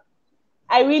Amina,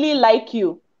 I really like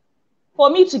you. For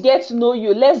me to get to know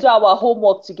you, let's do our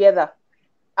homework together."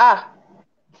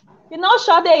 He now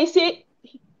shouted,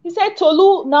 he said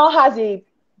Tolu now has a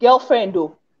girlfriend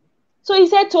though. So he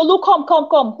said, Tolu, come, come,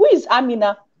 come. Who is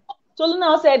Amina? Tolu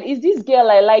now said, is this girl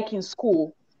I like in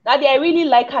school? Daddy, I really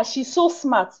like her. She's so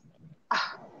smart.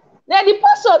 Then the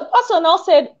person now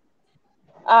said,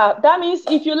 that means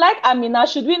if you like Amina,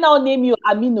 should we now name you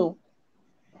Amino?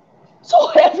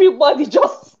 So everybody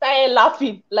just started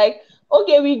laughing. Like,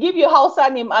 okay, we give you Hausa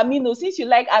name Amino. Since you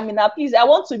like Amina, please, I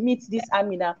want to meet this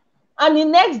Amina. And the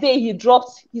next day he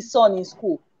dropped his son in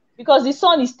school because the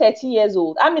son is 13 years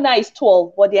old. Amina is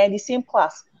 12, but they're in the same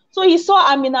class. So he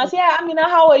saw Amina, say, hey, Amina,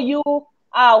 how are you?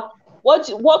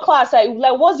 What class are you?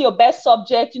 Like, what's your best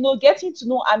subject? You know, getting to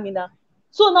know Amina.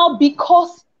 So now,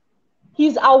 because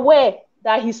he's aware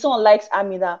that his son likes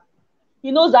Amina, he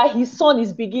knows that his son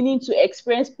is beginning to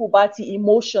experience puberty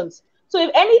emotions. So if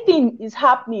anything is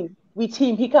happening with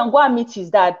him, he can go and meet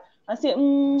his dad and say,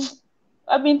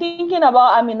 I've been thinking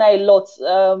about Amina a lot.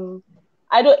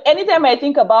 Anytime I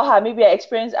think about her, maybe I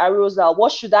experience arousal.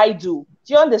 What should I do?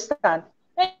 Do you understand?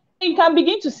 Then you can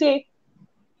begin to say,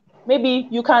 maybe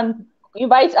you can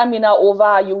invite Amina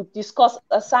over, you discuss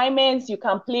assignments, you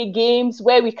can play games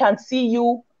where we can see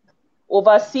you,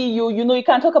 oversee you. You know, you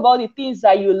can talk about the things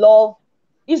that you love.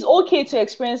 It's okay to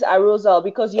experience arousal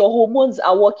because your hormones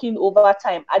are working over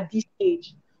time at this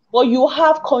age. But you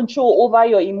have control over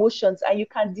your emotions and you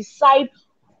can decide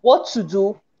what to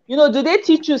do. You know, do they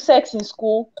teach you sex in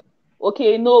school?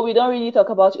 Okay, no, we don't really talk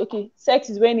about it. Okay, sex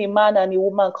is when a man and a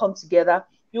woman come together.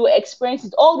 You experience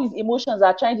it. All these emotions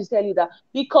are trying to tell you that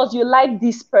because you like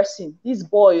this person, this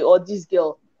boy or this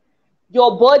girl,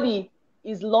 your body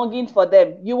is longing for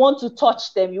them. You want to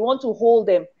touch them. You want to hold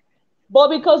them. But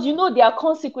because you know there are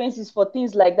consequences for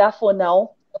things like that for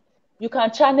now, you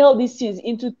can channel these things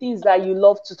into things that you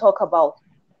love to talk about.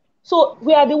 So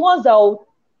we are the ones that will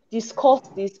discuss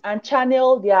this and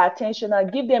channel their attention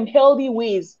and give them healthy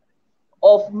ways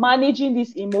of managing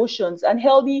these emotions and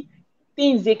healthy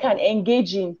things they can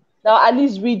engage in that at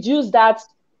least reduce that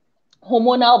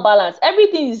hormonal balance.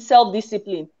 Everything is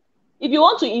self-discipline. If you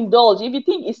want to indulge, if you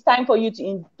think it's time for you to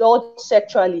indulge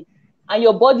sexually and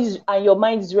your body and your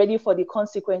mind is ready for the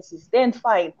consequences, then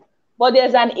fine. But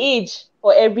there's an age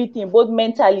for everything, both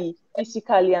mentally,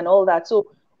 physically, and all that.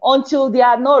 So until they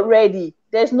are not ready,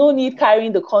 there's no need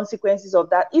carrying the consequences of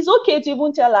that. It's okay to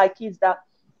even tell our kids that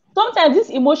sometimes these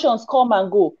emotions come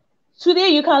and go. Today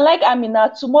you can like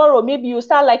Amina, tomorrow maybe you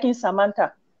start liking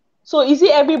Samantha. So is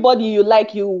it everybody you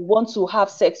like you want to have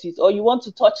sex with, or you want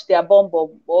to touch their bum bum,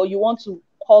 or you want to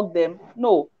hug them?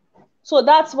 No. So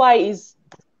that's why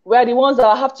we're the ones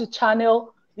that have to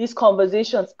channel these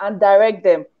conversations and direct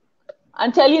them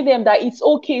and telling them that it's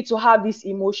okay to have these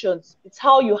emotions. It's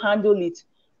how you handle it.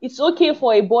 It's okay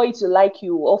for a boy to like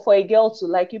you or for a girl to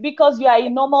like you because you are a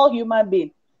normal human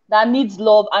being that needs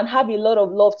love and have a lot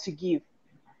of love to give.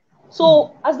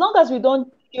 So as long as we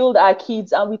don't shield our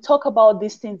kids and we talk about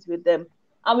these things with them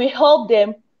and we help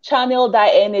them channel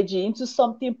that energy into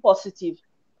something positive,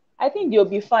 I think they'll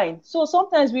be fine. So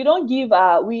sometimes we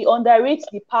underrate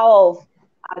the power of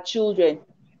our children.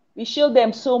 We shield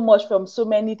them so much from so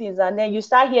many things. And then you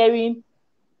start hearing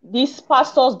this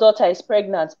pastor's daughter is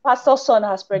pregnant. Pastor's son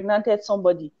has pregnanted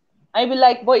somebody. And you'll be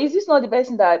like, but is this not the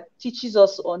person that teaches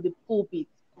us on the pulpit?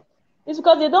 It's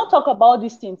because they don't talk about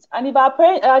these things. And if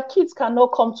our kids cannot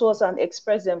come to us and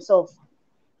express themselves,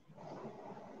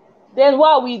 then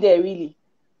why are we there really?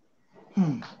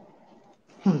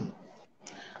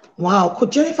 Wow,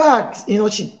 could Jennifer,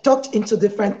 she talked into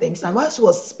different things. And while she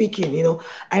was speaking,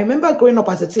 I remember growing up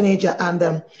as a teenager and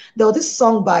there was this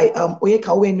song by Oyeka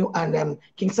Owenu and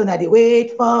Kingston that they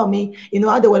wait for me.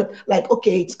 How they were like,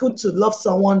 okay, it's good to love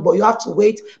someone, but you have to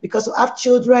wait because to have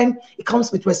children, it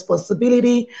comes with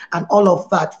responsibility and all of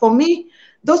that. For me,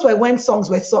 those were when songs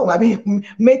were sung,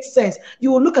 made sense.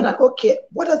 You will look at that, okay,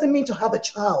 what does it mean to have a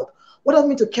child? What does it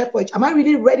mean to care for it? Am I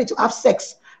really ready to have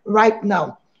sex right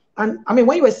now? And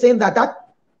when you were saying that,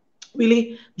 that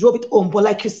really drove it home. But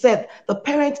like you said, the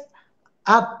parents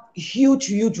have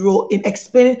huge role in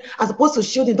explaining as opposed to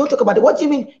shielding. Don't talk about it. What do you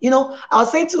mean? I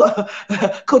was saying to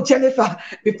Coach Jennifer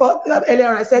before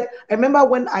earlier, I said, I remember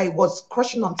when I was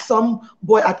crushing on some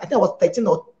boy, I think I was 13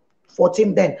 or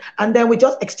 14 then. And then we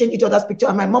just exchanged each other's picture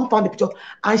and my mom found the picture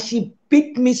and she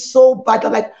beat me so bad.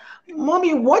 I'm like,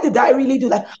 Mommy, what did I really do?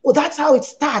 Like, oh, that's how it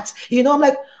starts. I'm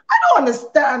like, I don't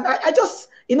understand. I just,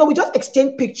 we just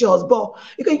exchange pictures. But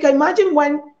you can imagine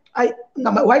when right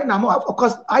now, of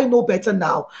course, I know better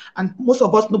now. And most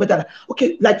of us know better.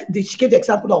 Okay, like she gave the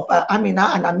example of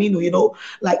Amina and Aminu,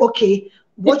 like, okay,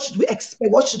 what should we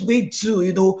expect? What should we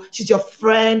do? She's your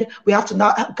friend. We have to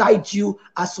now guide you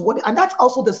as to what, and that's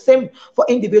also the same for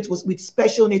individuals with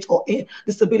special needs or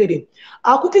disability.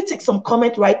 I'll quickly take some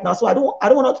comment right now, so I don't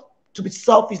want to be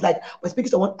selfish, like we're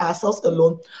speaking to ourselves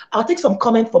alone. I'll take some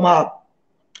comment from our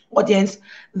audience.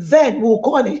 Then we'll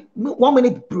go on a 1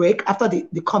 minute break after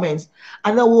the comments,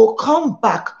 and then we'll come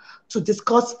back to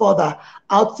discuss further.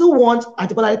 I still want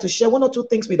Antipolari to share one or two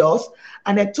things with us.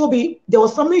 And then Toby, there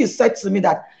was something you said to me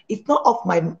that it's not off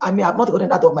my, I mean, I've not gotten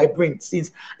that off my brain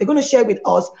since. They're going to share with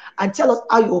us and tell us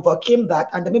how you overcame that.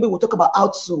 And then maybe we'll talk about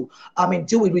how to,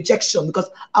 deal with rejection, because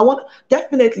I want,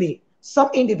 definitely, some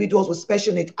individuals with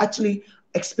special needs actually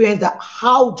experience that.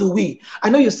 How do we? I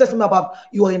know you said something about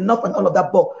you are enough and all of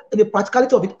that, but in the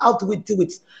practicality of it, how do we do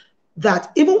it?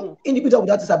 That even individuals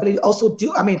without disability also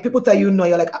do. I mean, people tell you no,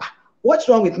 you're like, what's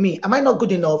wrong with me? Am I not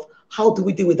good enough? How do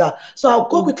we deal with that? So I'll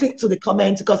go quickly to the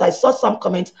comments because I saw some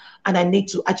comments and I need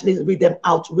to actually read them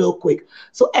out real quick.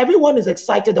 So everyone is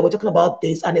excited that we're talking about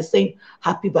this and they're saying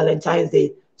Happy Valentine's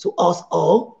Day to us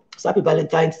all. So Happy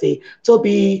Valentine's Day.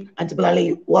 Toby and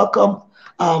Tibalale, welcome.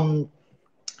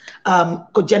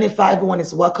 Coach Jennifer, everyone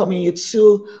is welcoming you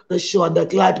to the show, and they're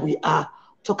glad we are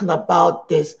talking about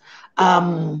this.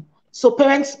 So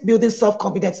parents building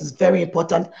self-confidence is very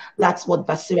important. That's what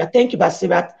Basirat. Thank you,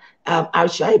 Basirat.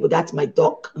 Arshaibu, that's my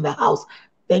dog in the house.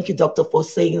 Thank you, doctor, for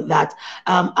saying that.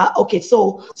 Okay,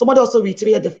 so somebody also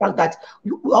reiterated the fact that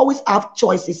we always have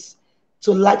choices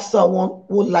to like someone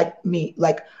who like me.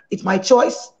 Like, it's my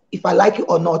choice if I like you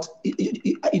or not.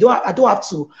 I don't have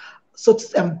to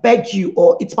beg you,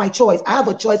 or it's my choice. I have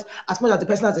a choice as much as the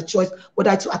person has a choice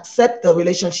whether to accept the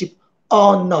relationship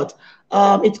or not.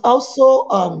 It's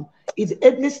also it's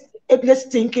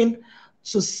ableist thinking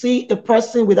to see a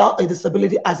person without a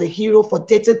disability as a hero for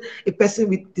dating a person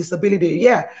with disability.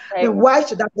 Yeah. Right. Then why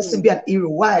should that person be an hero?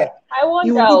 Why? I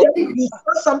You wonder. you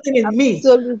saw something in me,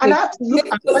 and I Absolutely. have to look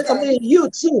and find something in you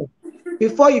too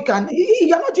before you can.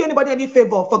 You're not doing anybody any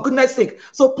favor, for goodness sake.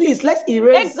 So please, let's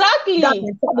erase that Exactly.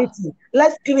 mentality.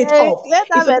 Let's clean it off. Let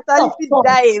that It's a matter of mentality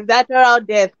die choice. a natural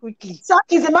death quickly. So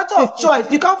it's a matter of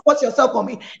choice. You can't force yourself on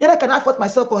me. Neither can I force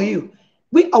myself on you.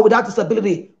 We are without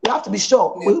disability. We have to be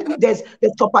sure there's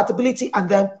compatibility, and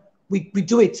then we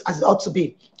do it as it ought to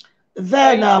be.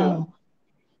 Then Very true.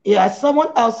 yeah, someone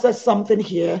else says something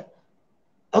here.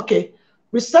 Okay.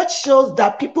 Research shows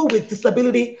that people with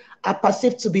disability are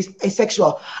perceived to be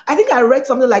asexual. I think I read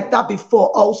something like that before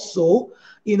also,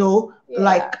 Yeah.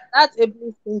 like, That's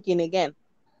ableist thinking again.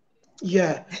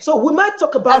 yeah. So we might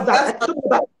talk about that. I That's talk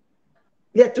about,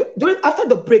 yeah, during after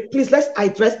the break, please let's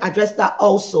address that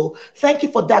also. Thank you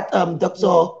for that,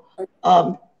 Dr.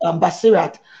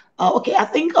 Basirat. Okay, I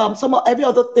think every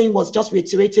other thing was just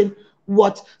reiterating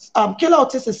what Kayla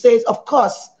Otis says. Of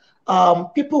course,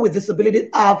 people with disability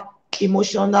have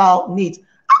emotional needs.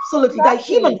 Absolutely, they're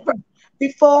human Exactly. first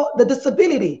before the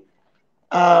disability.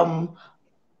 Um,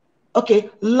 Okay,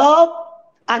 love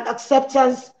and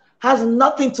acceptance has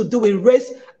nothing to do with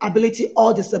race, ability,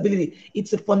 or disability.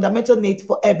 It's a fundamental need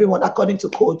for everyone, according to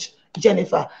Coach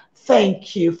Jennifer.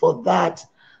 Thank you for that.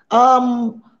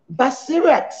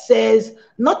 Basirat says,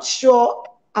 not sure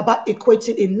about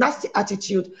equating a nasty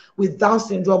attitude with Down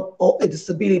syndrome or a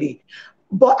disability.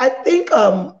 But I think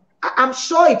I'm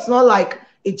sure it's not like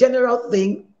a general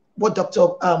thing. What Dr.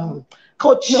 No,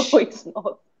 Coach, it's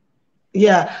not.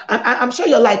 yeah, I'm sure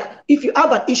you're like, if you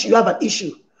have an issue, you have an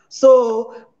issue.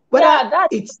 So whether Yeah, that's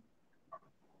it's,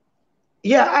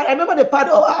 yeah, I remember the part.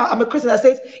 I'm a Christian that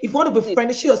says if you want to be it.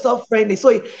 friendly, show yourself friendly. So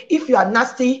if you are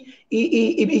nasty,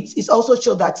 it's also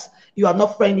show that you are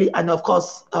not friendly, and of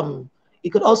course, it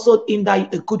could also hinder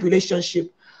a good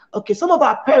relationship. Okay, some of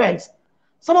our parents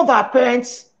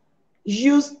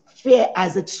use fear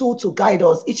as a tool to guide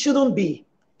us. It shouldn't be.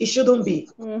 It shouldn't be.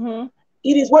 Mm-hmm.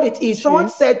 It is what it is. Someone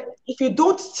True. said, if you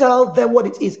don't tell them what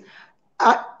it is,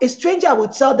 a stranger will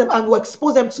tell them and will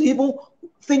expose them to even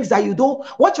things that you don't,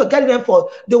 what you're getting them for,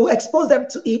 they will expose them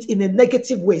to it in a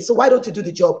negative way. So why don't you do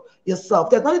the job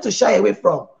yourself? There's nothing to shy away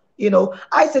from.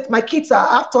 I said my kids are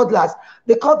have toddlers.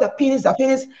 They call the penis,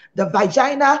 the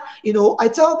vagina. I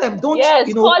tell them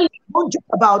Yes, call it. don't joke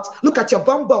about look at your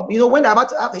bum bum. When they're about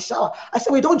to have a shower, I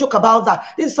said we don't joke about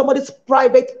that. This is somebody's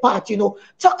private part.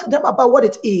 Talk to them about what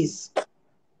it is.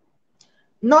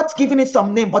 Not giving it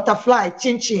some name, butterfly,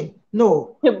 chin chin.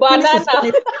 No. Penis is Banana.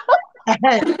 funny.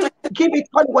 Give it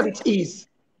all what it is.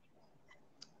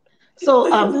 So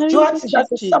Joanne says that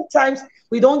Chichi. sometimes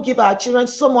we don't give our children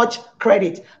so much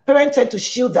credit. Parents tend to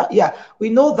shield that. Yeah, we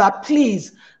know that.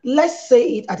 Please, let's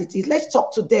say it as it is. Let's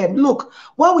talk to them. Look,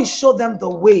 when we show them the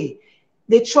way,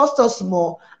 they trust us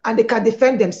more and they can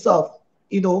defend themselves.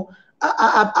 You know,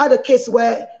 I've had a case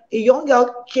where a young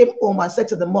girl came home and said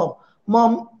to the mom,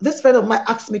 "Mom, this friend of mine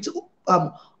asked me to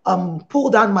pull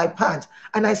down my pants,"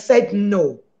 and I said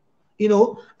no.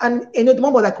 And the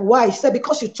mom was like, "Why?" She said,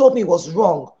 "Because you told me it was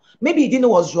wrong. Maybe you didn't know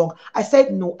it was wrong." I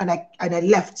said no, and I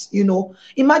left.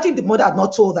 Imagine the mother had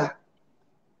not told her.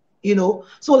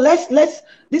 So let's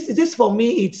this for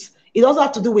me. It doesn't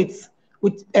have to do with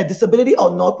a disability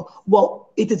or not. Well,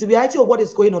 it is the reality of what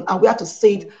is going on, and we have to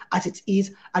say it as it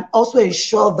is, and also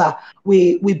ensure that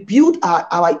we build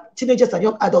our teenagers and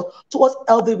young adults towards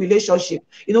healthy relationship.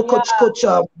 Yeah. Coach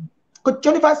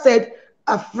Jennifer said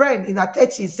a friend in her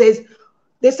 30s says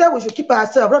they said we should keep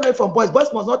ourselves, run away from boys.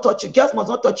 Boys must not touch you. Girls must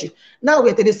not touch you. Now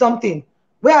we're telling something.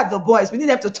 Where are the boys? We need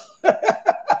them to.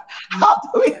 How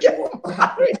do we get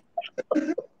married?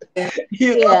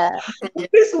 you know, Yeah.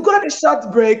 Please, we'll go on a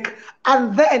short break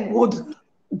and then we'll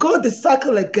go the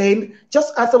circle again.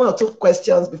 Just answer one or two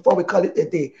questions before we call it a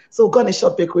day. So we'll go on a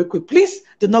short break real quick. Please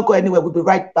do not go anywhere. We'll be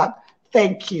right back.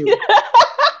 Thank you.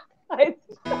 I-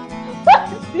 what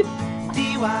is this?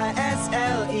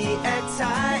 Dyslexiia.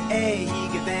 He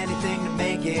give anything to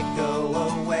make it go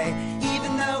away,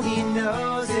 even though he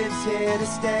knows it's here to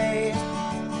stay.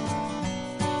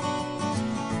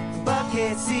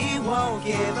 Buckets he won't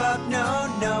give up, no,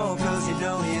 no, cause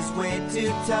he's way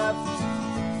too tough.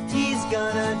 He's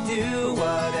gonna do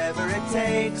whatever it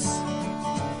takes.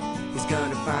 He's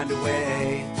gonna find a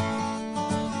way.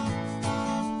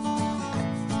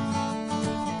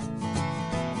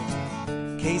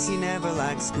 Casey never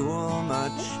liked school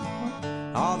much.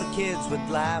 All the kids would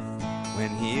laugh when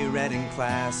he read in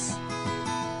class.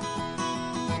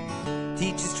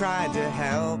 Teachers tried to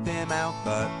help him out,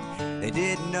 but they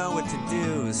didn't know what to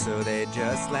do, so they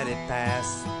just let it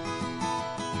pass.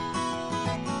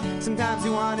 Sometimes he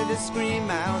wanted to scream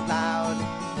out loud,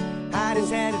 hide his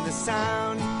head in the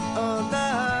sound of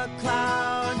the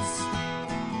clouds.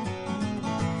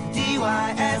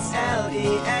 Dyslexiia.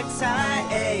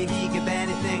 He give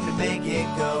anything to make it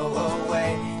go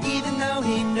away, even though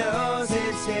he knows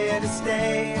it's here to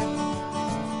stay.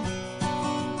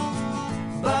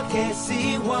 But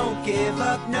Casey won't give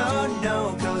up, no,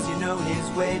 no, cause he's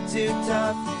way too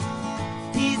tough.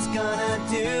 He's gonna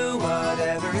do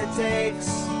whatever it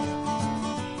takes.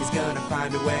 He's gonna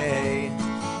find a way.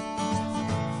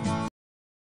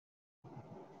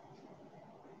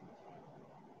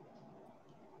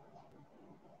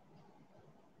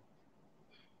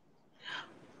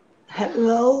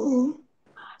 Hello.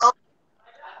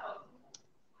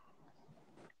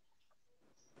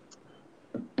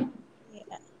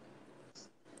 Yeah.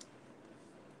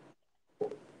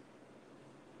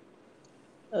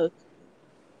 Okay.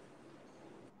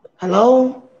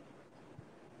 Hello.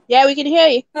 Yeah, we can hear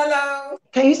you. Hello.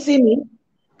 Can you see me?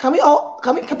 Can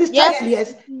please Yes, type we Yes.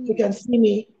 yes? can see You you. can see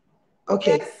me.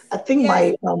 Okay. Yes. I think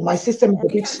Yes. my system is a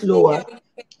We bit can see you. slower.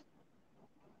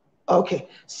 Okay.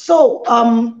 So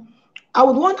I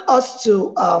would want us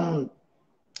to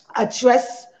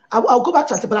address. I'll go back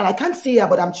to Antibal. I can't see her,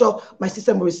 but I'm sure my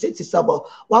system will reset itself. But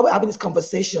while we're having this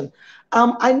conversation,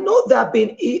 I know there have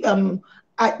been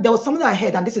there was something I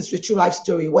heard, and this is a true life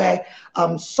story where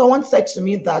someone said to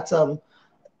me that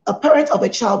a parent of a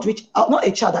child, which not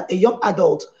a child, a young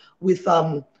adult with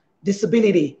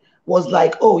disability, was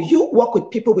like, "Oh, you work with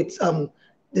people with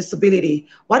disability.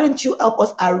 Why don't you help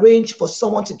us arrange for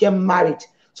someone to get married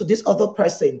to this other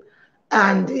person?"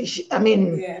 And I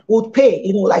mean, Yeah. would pay,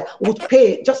 like would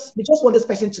pay. Just we just want this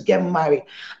person to get married.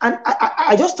 And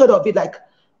I just thought of it like,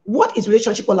 what is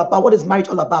relationship all about? What is marriage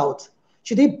all about?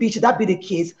 Should that be the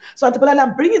case? So Antipalala,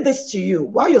 I'm bringing this to you.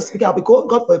 While you're speaking, I'll be gone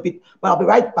for a bit, but I'll be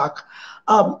right back.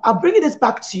 I'm bringing this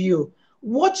back to you.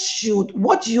 What you,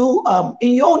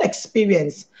 in your own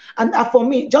experience, and for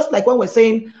me, just like when we're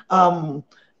saying,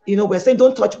 we're saying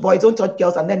don't touch boys, don't touch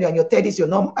girls, and then you're in your 30s, you're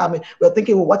not, we're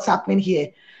thinking, well, what's happening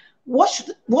here?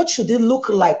 What should it look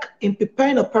like in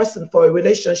preparing a person for a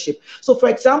relationship? So, for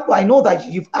example, I know that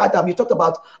you've had you talked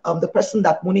about the person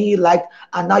that Muni liked,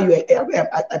 and now you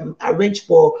arranged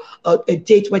for a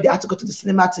date where they had to go to the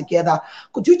cinema together.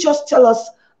 Could you just tell us,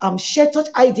 share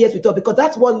such ideas with us, because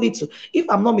that's what leads to, if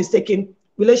I'm not mistaken,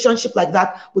 relationship like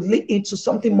that would lead into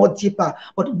something more deeper.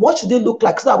 But what should it look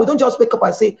like so that we don't just wake up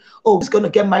and say, "Oh, we're going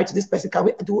to get married to this person"? Can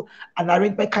we do an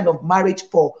arrangement kind of marriage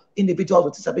for individuals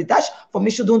with disability? That for me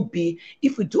shouldn't be,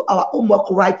 if we do our homework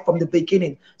right from the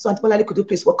beginning. So Auntie Malali, could you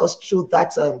please walk us through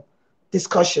that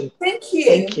discussion? Thank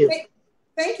Thank you. you.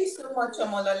 Thank you so much,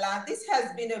 Omolola. This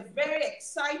has been a very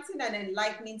exciting and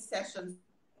enlightening session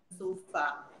so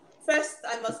far. First,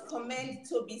 I must commend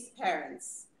Toby's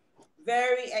parents.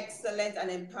 Very excellent and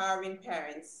empowering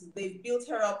parents. They've built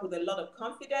her up with a lot of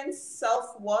confidence,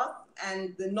 self worth,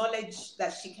 and the knowledge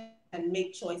that she can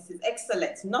make choices.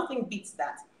 Excellent. Nothing beats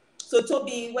that. So,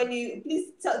 Toby, when you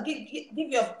please give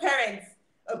your parents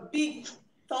a big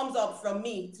thumbs up from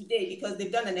me today because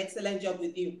they've done an excellent job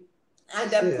with you.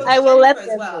 And I Coach Yes. will Jennifer let as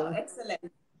them well. know.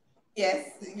 Excellent. Yes,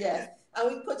 yes.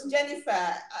 And with Coach Jennifer,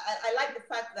 I like the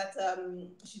fact that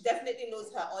she definitely knows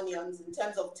her onions in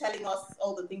terms of telling us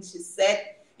all the things she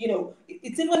said.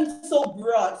 It's even so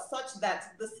broad, such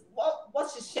that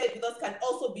what she shared with us can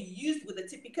also be used with the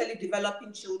typically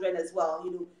developing children as well.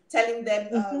 Telling them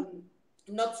Mm-hmm.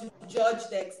 not to judge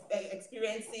their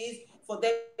experiences, for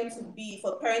parents to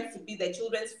be their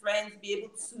children's friends, be able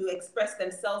to express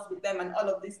themselves with them, and all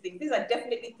of these things. These are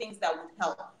definitely things that would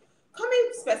help. Coming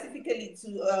specifically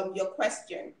to your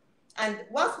question, and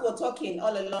whilst we're talking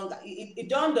all along, it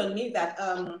dawned on me that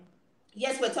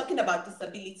yes, we're talking about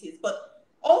disabilities, but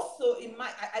also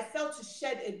I felt to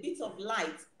shed a bit of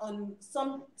light on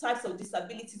some types of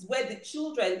disabilities where the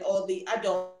children or the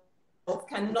adults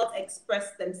cannot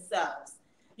express themselves.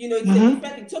 It's a different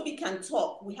thing. Mm-hmm. Toby can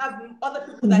talk. We have other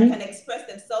people that can Mm-hmm. express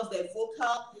themselves, they're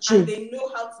vocal, and True. they know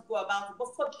how to go about it.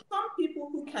 But for some people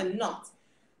who cannot,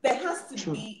 there has to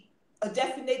True. be a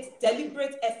definite,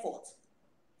 deliberate effort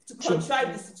to True.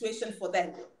 contrive the situation for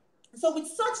them. So with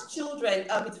such children,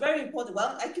 it's very important.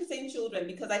 Well, I keep saying children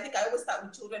because I think I always start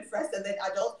with children first and then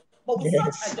adults. But with such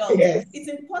Yes. adults, Yes. it's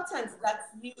important that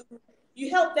you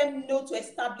help them know to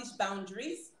establish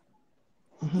boundaries.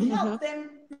 You Mm-hmm. Mm-hmm. help them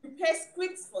prepare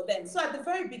scripts for them. So at the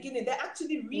very beginning, they're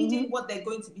actually Mm-hmm. reading what they're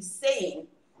going to be saying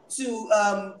to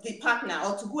the partner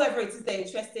or to whoever it is they're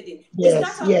interested in. They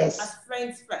start Yes. out as Yes.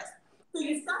 friends first. So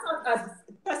you start out as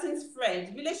a person's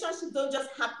friend. Relationships don't just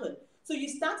happen. So you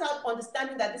start out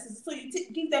understanding that this is, so you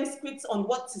give them scripts on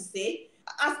what to say,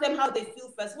 ask them how they feel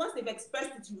first. Once they've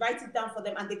expressed it, you write it down for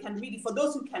them and they can read it. For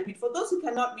those who can read, for those who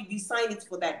cannot read, you sign it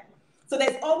for them. So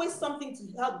there's always something to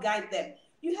help guide them.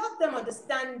 You help them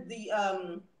understand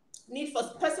the need for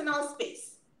personal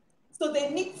space. So they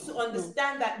need to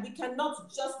understand that we cannot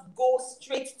just go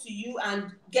straight to you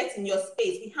and get in your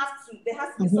space. There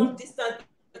has to be some Mm-hmm. distance.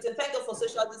 Thank God for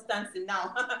social distancing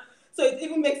now. So it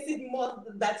even makes it more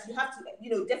that you have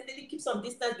to, definitely keep some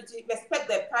distance between, respect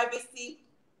their privacy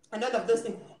and all of those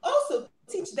things. Also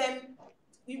teach them,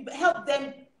 you help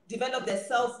them develop their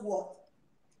self-worth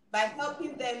by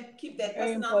helping them keep their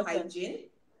Very personal important. hygiene.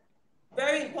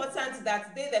 Very important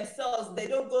that they themselves, they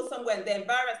don't go somewhere and they're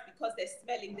embarrassed because they're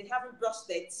smelling, they haven't brushed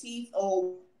their teeth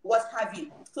or what have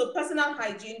you. So personal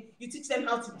hygiene, you teach them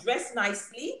how to dress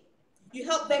nicely. You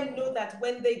help them know that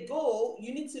when they go,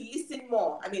 you need to listen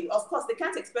more. I mean, of course, they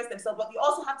can't express themselves, but you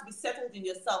also have to be settled in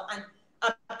yourself and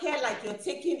appear like you're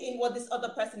taking in what this other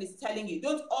person is telling you.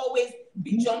 Don't always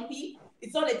be jumpy.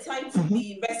 It's not a time to Mm-hmm.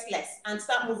 be restless and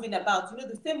start moving about.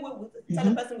 The same way with tell a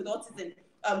Mm-hmm. person with autism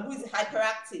who is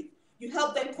hyperactive. You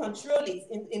help them control it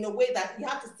in a way that you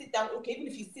have to sit down. Okay, even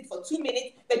if you sit for 2 minutes,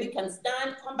 then you can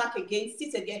stand, come back again,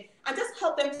 sit again, and just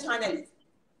help them channel it.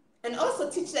 And also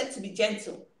teach them to be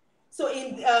gentle. So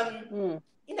Mm.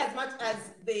 in as much as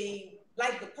they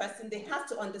like the person, they have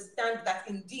to understand that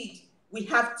indeed we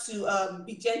have to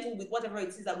be gentle with whatever it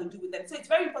is that we do with them. So it's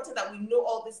very important that we know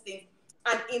all these things.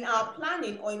 And in our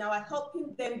planning or in our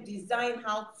helping them design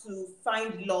how to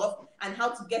find love and how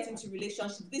to get into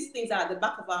relationships, these things are at the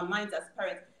back of our minds as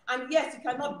parents. And yes, you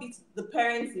cannot beat the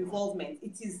parents' involvement.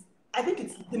 I think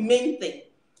it's the main thing,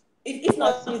 if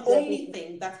not the Supersedes only everything.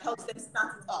 thing that helps them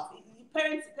start it off.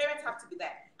 Parents have to be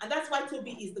there, and that's why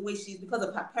Toby is the way she is because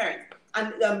of her parents.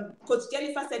 And Coach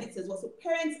Jennifer said it as well. So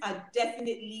parents are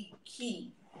definitely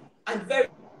key and very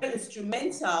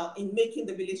instrumental in making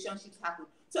the relationships happen.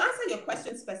 To answer your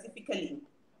question specifically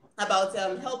about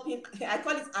helping, I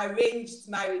call it arranged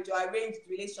marriage or arranged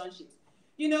relationships.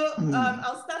 Mm.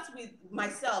 I'll start with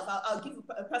myself. I'll give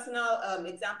a personal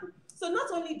example. So not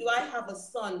only do I have a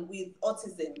son with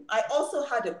autism, I also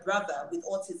had a brother with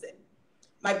autism.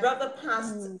 My brother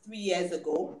passed Mm. 3 years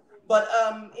ago, but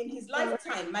in his All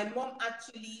lifetime, my mom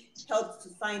actually helped to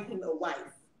find him a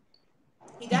wife.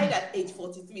 He died at age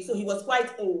 43, so he was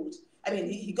quite old. I mean,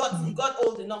 he got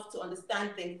old enough to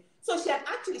understand things. So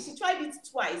she tried it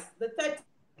twice. The third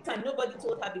time, nobody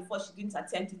told her before she didn't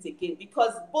attempt it again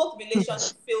because both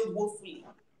relationships failed woefully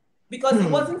because it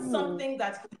wasn't Mm. Mm. something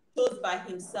that he chose by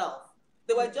himself.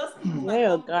 There were just people my right.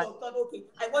 Oh mom God. thought, okay,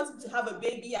 I wanted to have a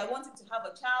baby, I wanted to have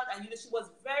a child, and she was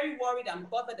very worried and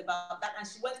bothered about that, and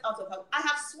she went out of her. I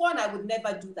have sworn I would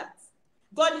never do that.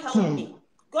 God help Mm. me.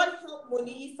 God help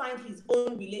Moni find his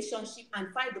own relationship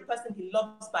and find the person he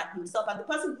loves by himself, and the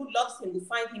person who loves him will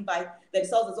find him by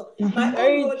themselves as well. My own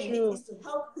Very role in it true. is to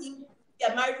help him.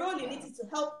 Yeah, my role in it is to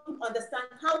help him understand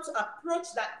how to approach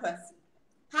that person,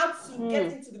 how to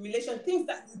get into the relation, things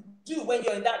that you do when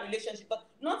you're in that relationship, but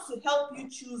not to help you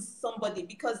choose somebody,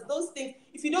 because those things,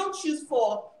 if you don't choose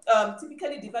for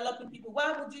typically developing people,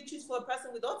 why would you choose for a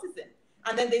person with autism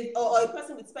and then they or a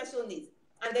person with special needs,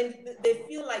 and then they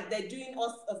feel like they're doing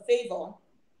us a favor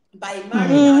by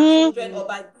marrying our children or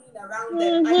by being around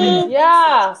them? I don't think so.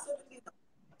 Yeah. Absolutely not.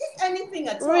 If anything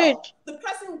at Rich. all, the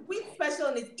person with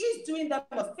special needs is doing them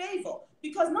a favor,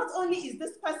 because not only is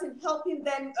this person helping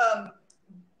them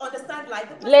understand life,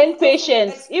 the person is Learn also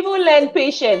patience. Even exposing learn the yes,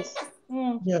 patience.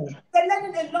 Mm. Yeah. they're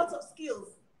learning a lot of skills.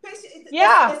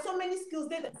 Yeah. There's so many skills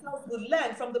they themselves will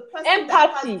learn from the person that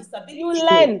has Empathy. You disability. True.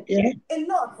 learn. Yeah. A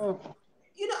lot. Mm.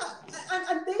 You know,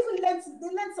 and they even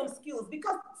learn some skills,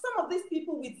 because some of these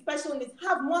people with special needs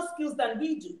have more skills than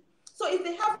we do. So if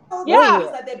they have all these Oh Yeah.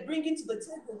 skills yeah. that they're bringing to the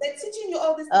table, they're teaching you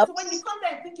all these things. So when you Ups. come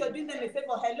there and think you're doing them a favor,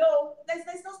 hello, there's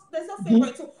no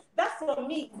favor. So that for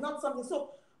me is not something.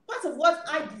 So part of what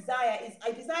I desire is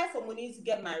I desire for Monique to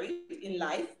get married in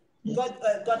life. Yes.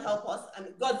 God help us, and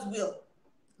God's will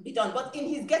be done. But in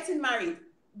his getting married,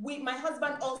 my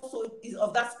husband also is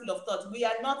of that school of thought. We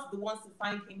are not the ones to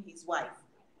find him his wife.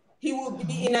 He will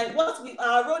be in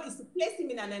our role is to place him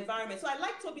in an environment. So I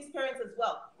like Toby's parents as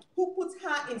well, who put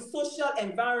her in social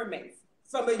environments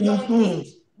from a young Mm-hmm. age,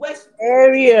 where they couldn't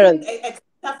Areas. expect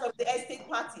her from the estate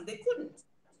party. They couldn't.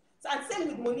 So, and same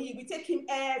with Moni, we take him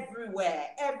everywhere.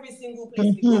 Every single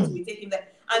place we go to, Mm-hmm. we take him there.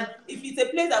 And if it's a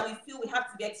place that we feel we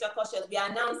have to be extra cautious, we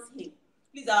announce him.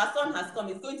 Please, our son has come.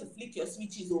 He's going to flick your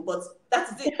switches, oh, but that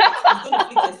is it. He's going to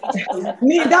flick your switches for you,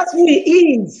 Me, and that's that's who it.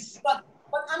 he is. But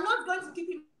I'm not going to keep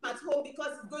him at home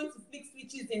because he's going to flick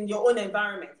switches in your own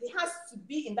environment. He has to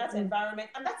be in that environment,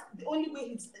 and that's the only way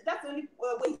he starts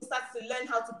to learn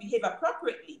how to behave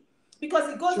appropriately. Because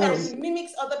he goes there True. and he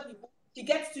mimics other people. He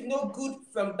gets to know good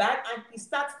from bad, and he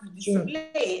starts to True.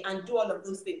 display and do all of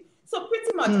those things. So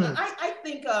pretty much, Mm. I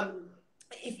think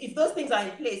if those things are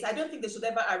in place, I don't think they should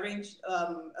ever arrange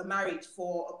a marriage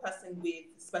for a person with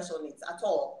special needs at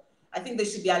all. I think they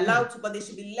should be allowed to, but they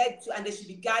should be led to, and they should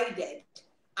be guided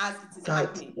as it is Right.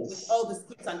 happening, with Yes. all the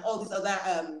skills and all these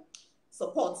other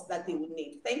supports that they would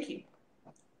need. Thank you.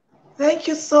 Thank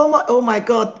you so much. Oh my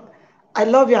God. I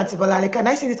love you, Auntie Balale. Can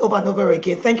I say this over and over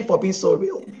again? Thank you for being so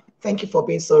real. Thank you for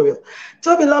being so real.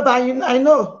 Toby Loba, I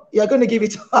know you're going to give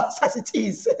it to us as it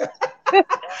is.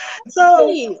 So,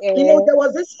 See, there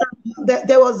was this,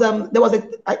 there was a,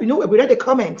 we read a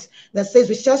comment that says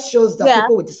research shows that yeah.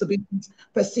 people with disabilities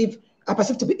are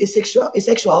perceived to be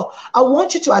asexual. I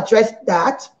want you to address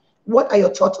that. What are your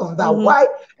thoughts on that? Mm-hmm. Why?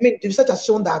 I mean, the research has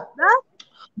shown that That,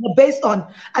 based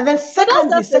on, and then so that's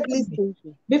just secondly, ableist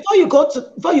thinking.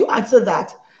 before you answer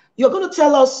that, you're going to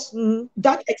tell us Mm-hmm.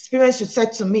 that experience you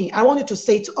said to me. I want you to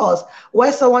say to us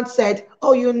where someone said,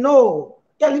 "Oh, you're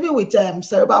living with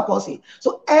cerebral palsy."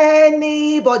 So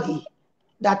anybody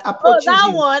that Oh, approaches that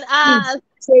you, one. please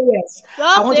say yes.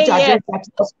 I Just want you say to address yes. that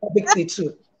to us publicly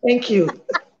too. Thank you.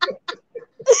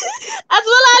 As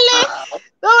well, Ale,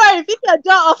 don't worry, pick your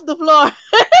jaw off the floor.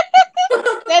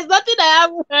 There's nothing I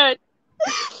haven't heard.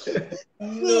 See,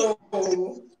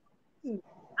 No.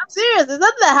 I'm serious. There's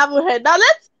nothing I haven't heard. Now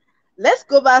let's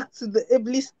go back to the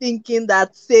ableist thinking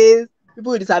that says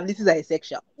people with disabilities are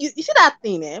asexual. You see that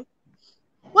thing, eh?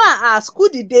 Go and ask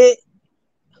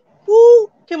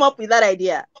who came up with that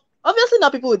idea. Obviously,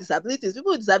 not people with disabilities.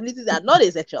 People with disabilities are not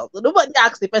asexual. So nobody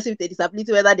asks the person with a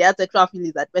disability whether they have sexual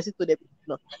feelings that person told them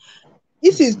no.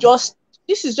 This is just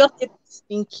ableist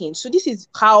thinking. So this is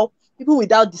how people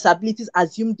without disabilities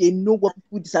assume they know what people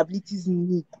with disabilities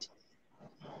need.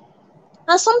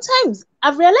 And sometimes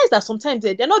I've realized that sometimes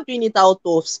they're not doing it out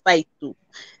of spite too.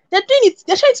 They're doing it,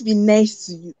 they're trying to be nice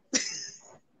to you.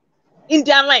 In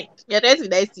their mind, they're trying to be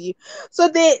nice to you. So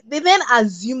they then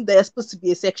assume they're supposed to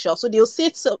be asexual. So they'll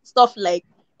say stuff like,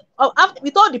 oh,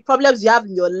 with all the problems you have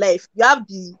in your life,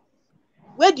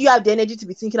 where do you have the energy to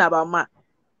be thinking about man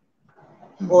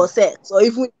or sex or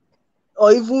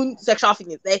even sexual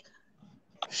feelings? Like,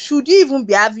 should you even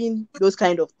be having those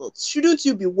kind of thoughts? Shouldn't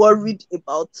you be worried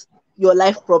about your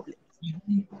life problems?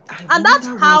 I And that's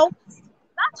wonder why.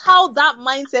 how that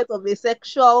mindset of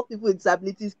asexual people with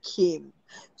disabilities came.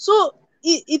 So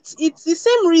it's the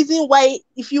same reason why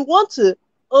if you want to,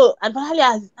 and Banali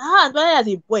has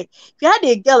a boy. If you had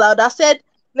a girl, I would have said,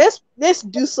 let's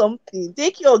do something.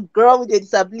 Take your girl with a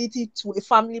disability to a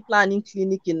family planning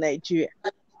clinic in Nigeria.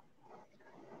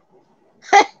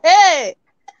 Hey,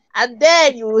 And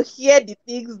then you will hear the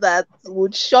things that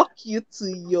would shock you to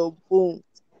your bones.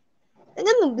 And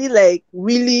then it'll be like,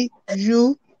 really,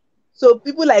 you? So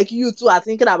people like you too are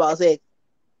thinking about sex.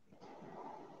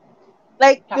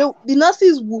 Like Ha. the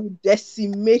nurses will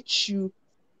decimate you.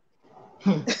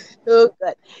 Oh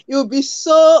God, you'll be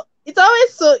so. It's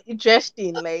always so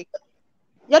interesting. Like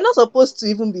you're not supposed to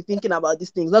even be thinking about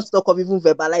these things, not to talk of even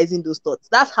verbalizing those thoughts.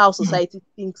 That's how society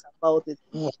thinks about it.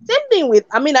 Same thing with.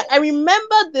 I mean, I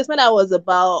remember this when I was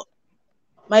about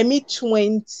my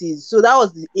mid-20s. So that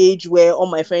was the age where all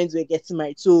my friends were getting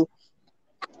married. So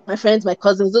my friends, my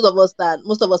cousins, those of us that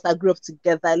most of us that grew up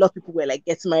together, a lot of people were like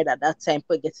getting married at that time,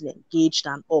 people getting engaged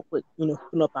and up,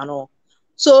 hooking up and all.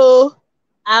 So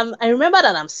I remember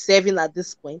that I'm serving at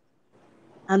this point,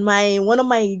 and my one of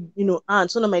my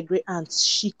aunts, one of my great aunts,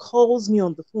 she calls me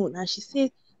on the phone and she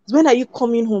says, "When are you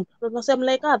coming home?" So I'm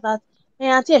like, that my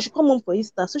auntie, I should come home for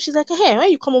Easter. So she's like, "Hey, when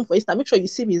you come home for Easter, make sure you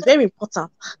see me. It's very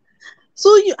important."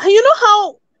 So you know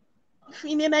how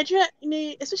in a Nigeria,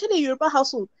 especially a Yoruba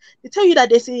household, they tell you that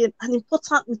there's an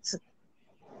important meeting.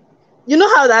 You know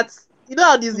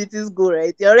how these meetings go,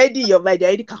 right? You're already in your mind, you're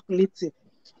already calculating.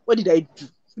 What did I do?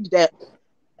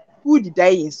 Who did I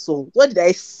insult? What did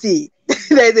I say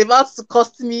that is about to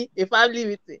cost me a family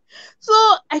meeting? So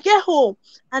I get home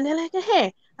and they're like,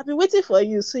 "Hey, I've been waiting for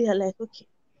you." So you're like, "Okay,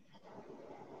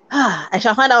 I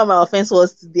shall find out what my offense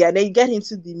was today." And then you get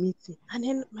into the meeting, and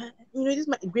then this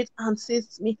my great aunt says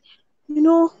to me,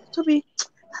 "Toby,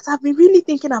 that I've been really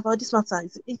thinking about this matter.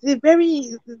 The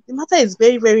matter is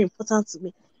very, very important to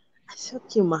me." I said,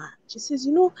 "Okay, ma." She says,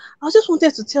 "I just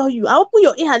wanted to tell you. I open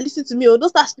your ear and listen to me. Or don't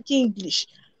start speaking English.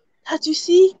 That you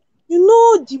see,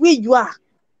 the way you are.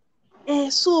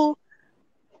 So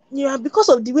yeah, because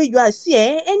of the way you are, see,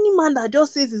 any man that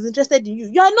just says he's interested in you,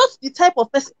 you are not the type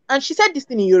of person." And she said this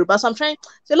thing in Yoruba, so I'm trying.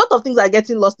 So a lot of things are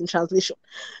getting lost in translation.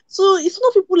 So it's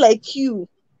not people like you.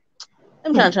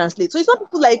 Let me try and translate. So it's not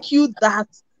people like you that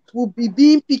will be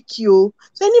being picky. Oh.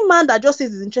 So any man that just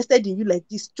says he's interested in you like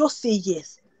this, just say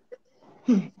yes.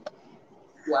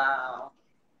 Wow.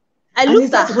 I And is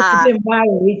looked that at supposed to her. be a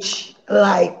marriage?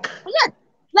 Like, Yeah,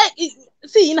 like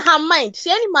see in her mind, see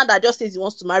any man that just says he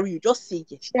wants to marry you, just say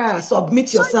yes. yeah, submit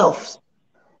So yourself.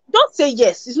 don't say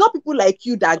yes. It's not people like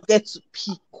you that get to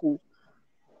pick. Oh.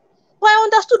 But I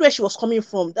understood where she was coming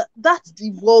from. That's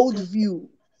the world view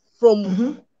from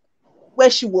Mm-hmm. where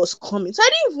she was coming. So I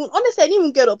didn't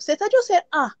even get upset. I just said,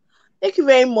 thank you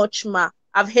very much, ma.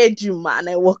 I've heard you, ma, and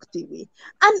I walked away.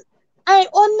 And I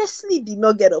honestly did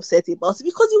not get upset about it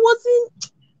because it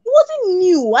wasn't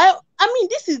new. I mean,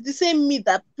 this is the same me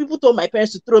that people told my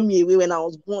parents to throw me away when I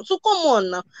was born. So come on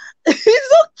now.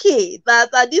 It's okay that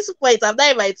at this point, I'm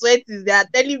not in my 20s, they are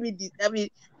telling me this. I mean,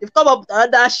 they've come up with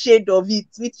another shade of it,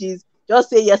 which is just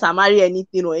say yes, I marry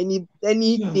anything or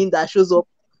anything that shows up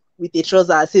with a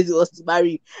trouser and says he wants to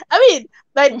marry you. I mean,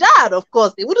 my dad, of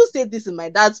course, they wouldn't say this in my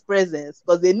dad's presence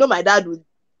because they know my dad would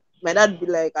be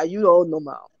like, "Are you all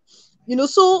normal?"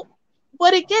 So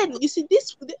but again, you see,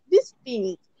 these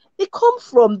things, they come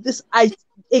from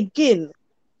again,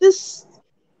 this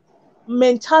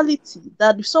mentality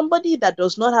that if somebody that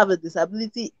does not have a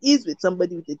disability is with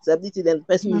somebody with a disability, then the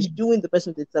person is doing the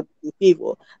person with a disability a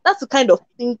favor. That's the kind of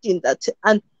thinking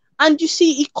and you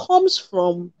see, it comes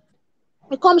from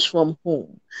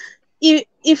home.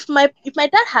 If my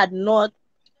dad had not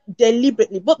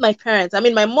deliberately, both my parents, I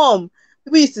mean, my mom,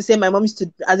 people used to say my mom used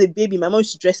to, as a baby, my mom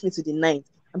used to dress me to the nines.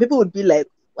 And people would be like,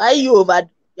 "Why are you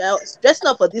dressing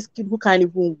up for this kid who can't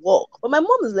even walk?" But my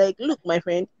mom is like, "Look, my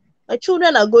friend, my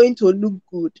children are going to look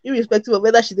good, irrespective of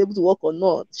whether she's able to walk or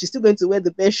not. She's still going to wear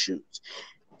the best shoes."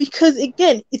 Because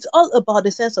again, it's all about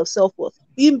the sense of self-worth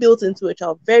being built into a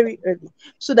child very early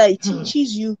so that it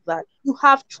teaches you that you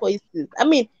have choices. I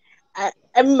mean,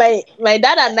 my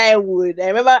dad and I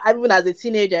remember even as a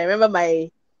teenager,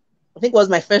 I think it was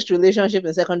my first relationship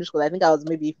in secondary school. I think I was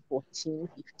maybe 14,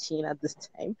 15 at this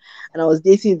time. And I was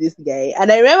dating this guy.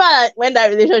 And I remember when that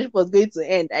relationship was going to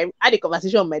end, I had a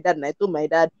conversation with my dad and I told my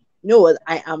dad, "You know what?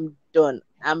 I am done.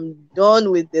 I'm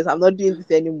done with this. I'm not doing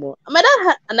this anymore." And my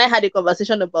dad and I had a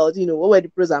conversation about, what were the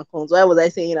pros and cons? Why was I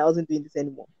saying I wasn't doing this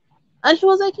anymore? And he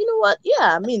was like, "You know what?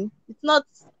 Yeah, I mean, it's not,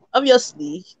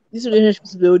 obviously, this relationship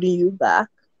is building you back.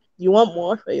 You want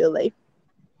more for your life?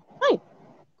 Fine.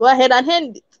 Go ahead and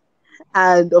end it."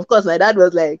 And of course, my dad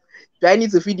was like, "Do I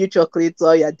need to feed you chocolates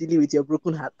while you're dealing with your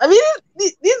broken heart?" I mean,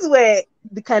 these were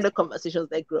the kind of conversations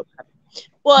I grew up having.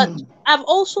 But I've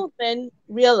also then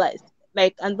realized,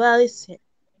 like Anbali said,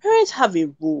 parents have a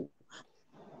role.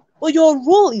 But your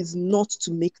role is not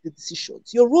to make the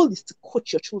decisions. Your role is to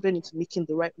coach your children into making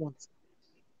the right ones.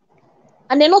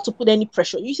 And then not to put any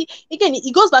pressure. You see, again,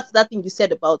 it goes back to that thing you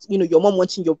said about, your mom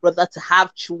wanting your brother to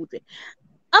have children.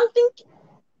 I'm thinking,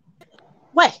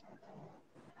 why?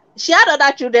 She had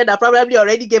other children that probably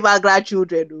already gave her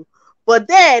grandchildren, but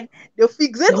then they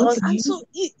fixate on, and so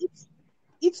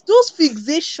it's those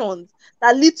fixations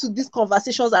that lead to these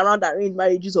conversations around arranged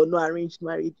marriages or no arranged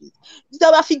marriages. They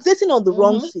were fixating on the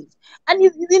wrong things. And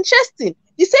it's interesting.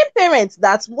 The same parents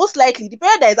that most likely, the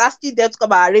parent that is asking them to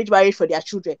come and arrange marriage for their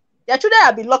children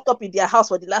have been locked up in their house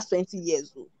for the last 20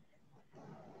 years. You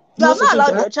have not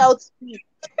allowed your child to be.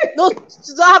 No,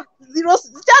 to have the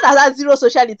child has had zero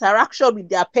social interaction with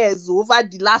their peers over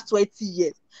the last 20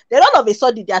 years. Then all of a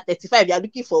sudden they are 35, they are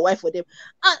looking for a wife for them.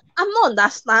 And I'm not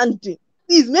understanding.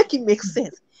 Please make it make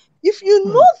sense. If you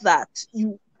know that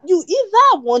you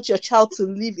either want your child to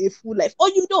live a full life or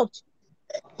you don't.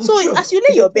 So as you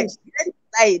lay your bed,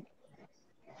 decide.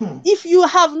 If you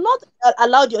have not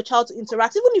allowed your child to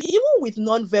interact, even with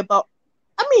non-verbal,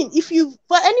 I mean,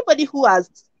 for anybody who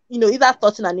has either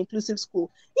taught in an inclusive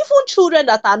school, even children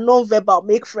that are non-verbal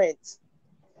make friends.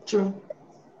 True. And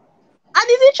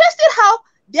it's interesting how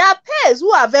their peers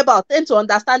who are verbal tend to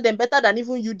understand them better than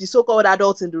even you, the so-called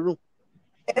adults in the room.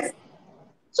 Yes.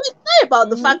 So it's not about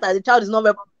the fact that the child is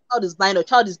non-verbal, the child is blind, or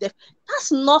child is deaf.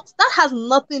 That has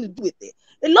nothing to do with it.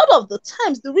 A lot of the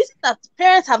times, the reason that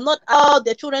parents have not allowed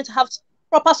their children to have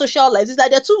proper social lives is that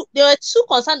they were too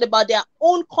concerned about their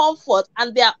own comfort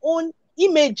and their own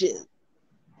images,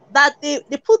 that they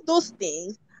put those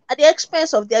things at the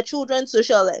expense of their children's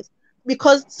social lives.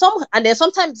 Because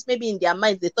sometimes maybe in their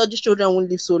minds they thought these children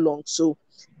won't live so long, so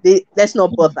let's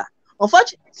not bother.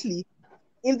 Unfortunately,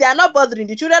 if they are not bothering,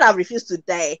 the children have refused to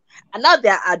die, and now they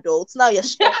are adults. Now you're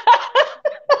stuck.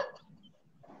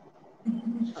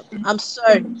 I'm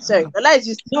sorry.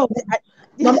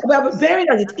 No, but bearing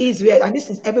as it is, and this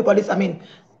is everybody's. I mean,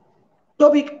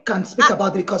 Toby can speak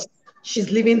about it because she's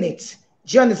living it.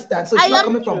 Do you understand? So she's not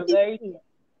coming from, I'm living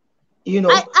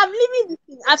this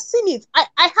thing. I've seen it. I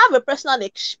have a personal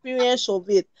experience of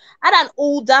it. I had an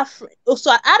older friend.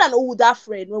 I had an older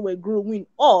friend when we were growing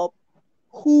up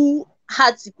who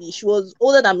had to be. She was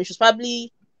older than me. She was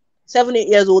probably 7-8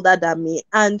 years older than me.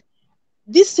 And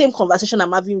this same conversation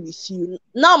I'm having with you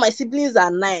now, my siblings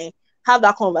and I have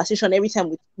that conversation every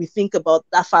time we think about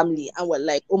that family, and we're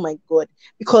like, oh my god,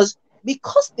 because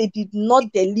they did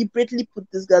not deliberately put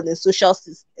this girl in social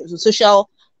situations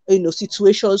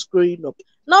growing up.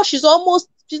 Now she's in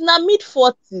her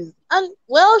mid-40s, and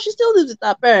well, she still lives with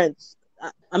her parents.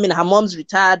 I mean, her mom's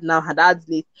retired now, her dad's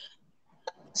late.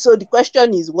 So the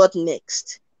question is, what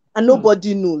next? And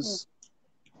nobody knows.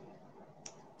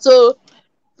 So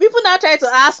people now try to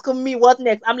ask me what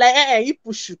next. I'm like, you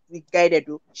push should be guided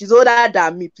though. She's older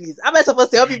than me, please. Am I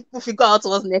supposed to help people figure out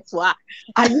what's next for her?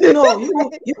 And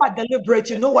you are deliberate.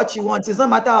 You know what you want. It's not a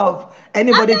matter of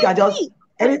anybody can just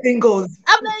anything goes.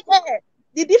 I'm like,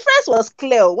 the difference was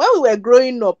clear when we were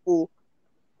growing up. You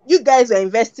guys were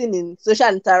investing in social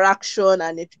interaction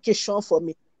and education for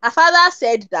me. Her father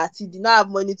said that he did not have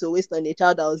money to waste on a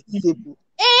child that was disabled.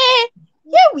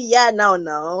 Here we are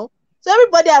now. So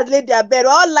everybody has laid their bed,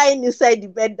 we're all lying inside the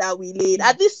bed that we laid.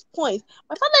 At this point,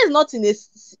 my father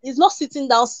is not sitting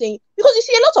down saying, because you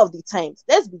see, a lot of the times,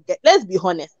 let's be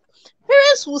honest,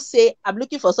 parents who say, I'm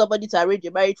looking for somebody to arrange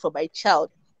a marriage for my child,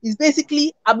 is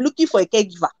basically, I'm looking for a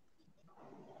caregiver.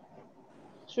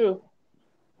 True.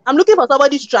 I'm looking for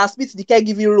somebody to transmit the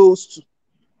caregiving roles to.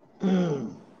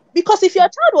 Because if your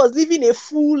child was living a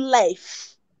full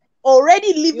life,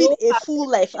 already living a full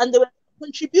life, and they were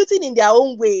contributing in their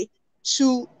own way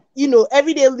to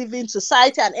everyday living,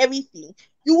 society and everything,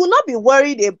 you will not be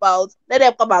worried about let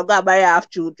them come and go and marry, have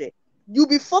children. You'll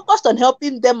be focused on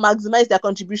helping them maximize their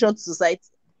contribution to society.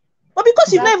 But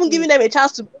because you've not even given them a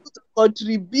chance to be able to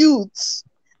contribute,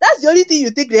 that's the only thing you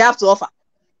think they have to offer: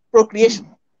 procreation.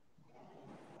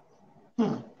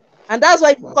 And that's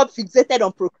why you become fixated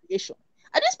on procreation.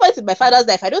 At this point in my father's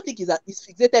life, I don't think he's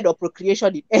fixated on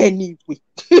procreation in any way.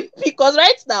 Because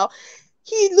right now,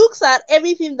 he looks at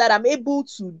everything that I'm able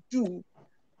to do, and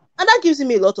that gives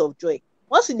him a lot of joy.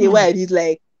 Once in a while, he's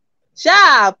like,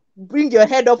 "Sharp, bring your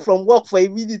head up from work for a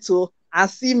minute and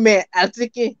see me." I'm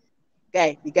thinking,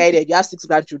 guy, be guided. You have 6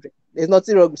 grandchildren. There's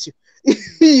nothing wrong with you.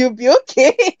 You'll be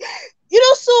okay.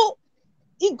 So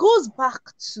it goes back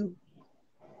to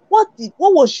what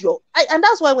was your, and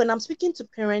that's why when I'm speaking to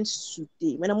parents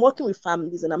today, when I'm working with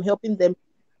families and I'm helping them,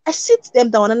 I sit them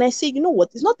down and I say, you know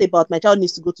what? It's not about my child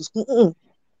needs to go to school.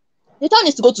 The child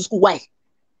needs to go to school. Why?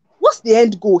 What's the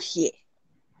end goal here?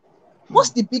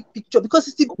 What's the big picture? Because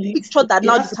it's the big picture that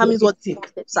now determines what the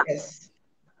steps are.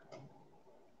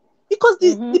 Because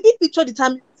the big picture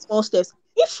determines small steps.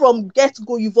 if from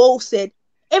get-go you've all said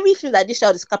everything that this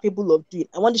child is capable of doing,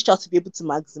 I want this child to be able to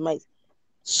maximize.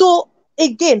 So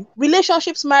again,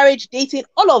 relationships, marriage, dating,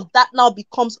 all of that now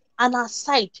becomes an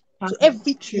aside to True.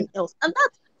 everything else. And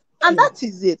True. that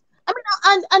is it. I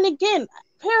mean, and again,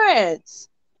 parents,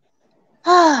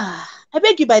 I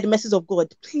beg you by the mercies of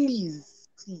God, please,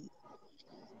 please.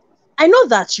 I know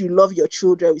that you love your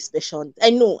children with special needs. I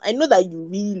know that you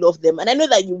really love them, and I know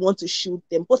that you want to shield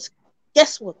them. But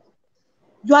guess what?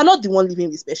 You are not the one living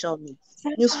with special needs.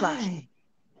 Newsflash. Aye.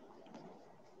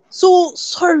 So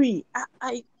sorry.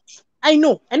 I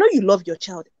know you love your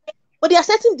child, but there are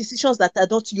certain decisions that are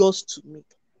not yours to make.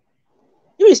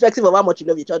 Irrespective of how much you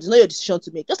love your child, it's not your decision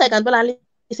to make. Just like Antoine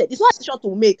said, it's not a decision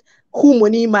to make who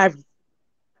money marry.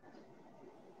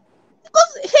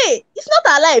 Because hey, it's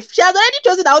not her life. She has already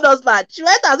chosen her own husband. She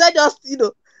went and said, just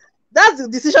that's the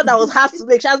decision that was hers to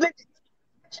make. She has made.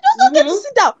 She does not get to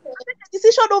sit down and make a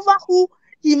decision over who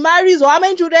he marries or how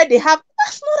many children they have.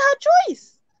 That's not her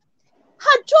choice.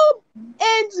 Her job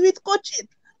ends with coaching.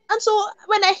 And so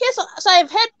when I hear so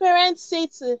I've heard parents say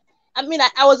to, I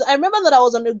remember that I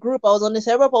was on a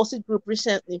cerebral palsy group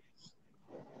recently,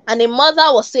 and a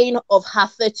mother was saying of her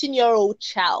 13-year-old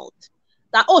child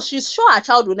that, oh, she's sure her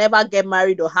child will never get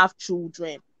married or have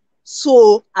children.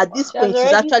 So at this She has point,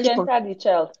 she's already actually centered the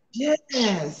child. Yes.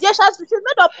 yeah, she has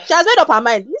made up her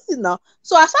mind. Listen now.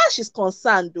 So as far as she's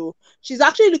concerned, though, she's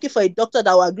actually looking for a doctor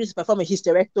that will agree to perform a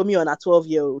hysterectomy on a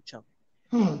 12-year-old child.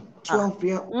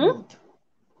 12-year-old.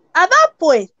 At that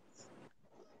point,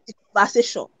 the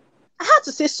conversation, I had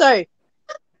to say, sorry,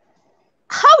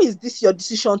 how is this your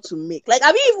decision to make? Like,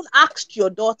 have you even asked your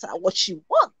daughter what she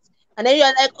wants? And then you're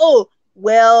like, oh,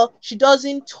 well, she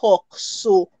doesn't talk.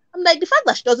 So I'm like, the fact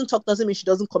that she doesn't talk doesn't mean she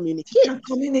doesn't She communicate. can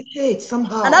communicate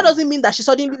And that somehow. doesn't mean that she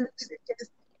suddenly loses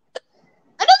agency.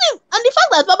 And the fact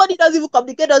that somebody doesn't even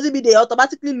communicate doesn't mean they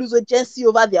automatically lose agency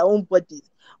over their own bodies.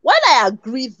 While I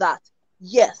agree that,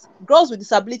 yes, girls with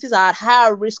disabilities are at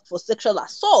higher risk for sexual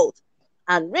assault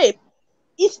and rape,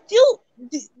 it's still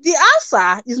the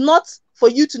answer is not for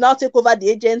you to now take over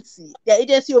their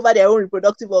agency over their own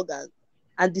reproductive organs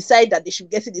and decide that they should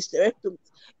get a hysterectomy.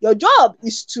 Your job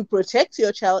is to protect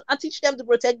your child and teach them to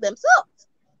protect themselves.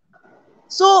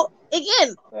 So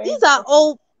again, Very these are important.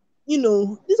 all,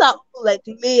 these are all like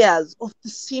layers of the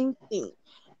same thing.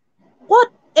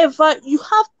 Whatever you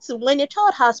have to, when your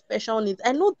child has special needs,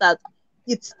 I know that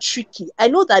it's tricky. I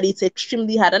know that it's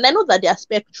extremely hard, and I know that there are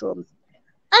spectrums.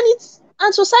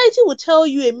 And society will tell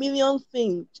you a million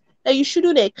things that you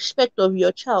shouldn't expect of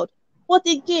your child. But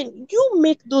again, you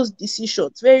make those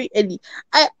decisions very early.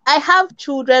 I have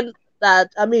children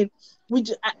that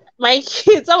which my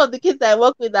kids, some of the kids that I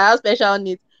work with that have special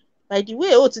needs. By the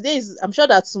way, today is, I'm sure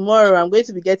that tomorrow I'm going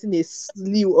to be getting a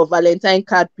slew of Valentine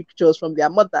card pictures from their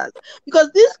mothers,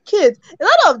 because these kids,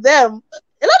 some of them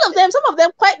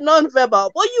quite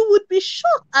non-verbal, but you would be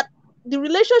shocked at the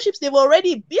relationships they've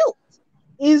already built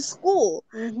in school.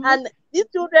 Mm-hmm. And these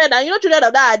children, and children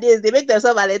of nowadays, they make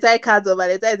themselves Valentine cards or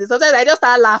Valentine Day. Sometimes I just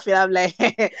start laughing. I'm like,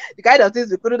 the kind of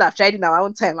things we couldn't have tried in our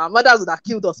own time. Our mothers would have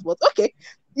killed us, but okay.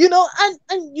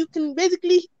 And you can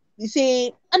basically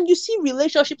say, and you see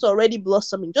relationships already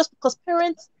blossoming just because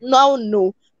parents now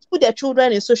know to put their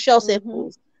children in social Mm-hmm.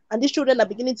 circles. And these children are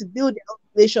beginning to build their own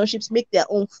relationships, make their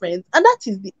own friends. And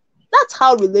that's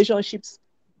how relationships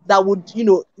that would,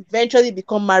 eventually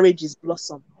become marriages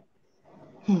blossom.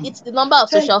 Hmm. It's the number of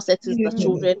Thank social settings that Mm-hmm. you.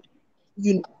 children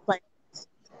find.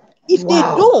 If they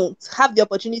Wow. don't have the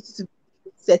opportunity to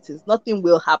be settings, nothing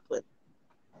will happen.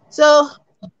 So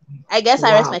I guess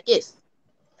I rest Wow. my case.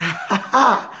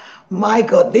 My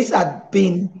God, this had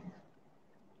been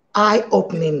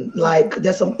eye-opening. Like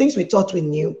there's some things we thought we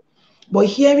knew, but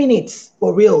hearing it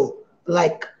for real,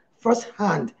 like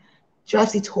firsthand,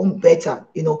 drives it home better.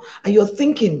 And you're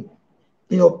thinking,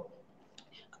 you know,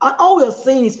 and all we're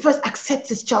saying is first accept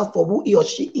this child for who he or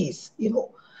she is.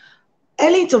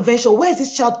 Early intervention, where is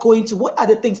this child going to? What are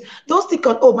the things? Don't stick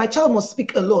on, oh, my child must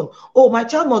speak alone. Oh, my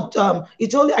child must,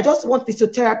 I just want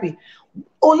physiotherapy.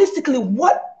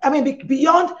 Holistically,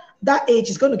 beyond that age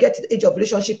is going to get to the age of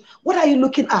relationship. What are you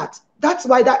looking at? That's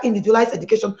why that individualized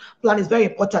education plan is very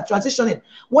important. Transitioning.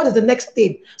 What is the next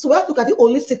stage? So we have to look at it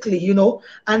holistically.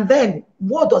 And then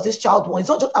what does this child want? It's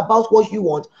not just about what you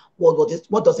want. What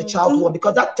does the child Mm-hmm. want?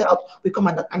 Because that child will become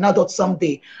an adult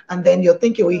someday. And then you're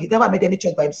thinking, well, he never made any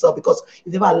choice by himself because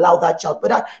you never allowed that child.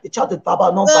 Whether the child is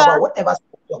verbal, Uh, non-verbal, whatever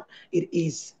it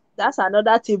is. that's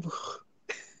another table.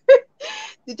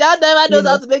 The child never You knows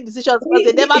how know, to make decisions because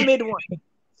they we, never we made one.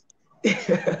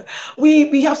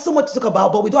 we have so much to talk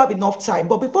about, but we don't have enough time.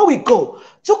 But before we go,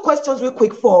 two questions real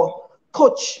quick for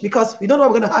Coach, because we don't know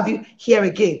we're going to have you here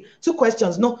again. Two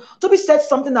questions. No, Toby said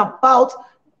something about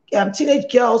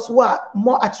teenage girls who are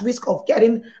more at risk of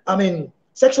getting,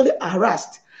 sexually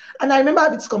harassed. And I remember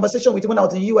having this conversation with him when I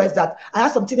was in the US that I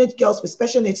had some teenage girls with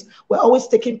special needs were always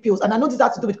taking pills. And I know this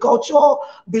has to do with culture,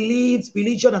 beliefs,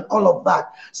 religion, and all of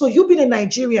that. So you being a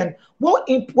Nigerian, what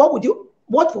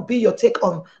would be your take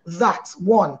on that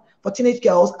one for teenage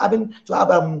girls having to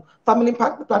have family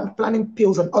planning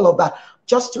pills and all of that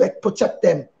just to protect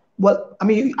them? Well, I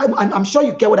mean, I'm sure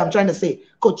you get what I'm trying to say.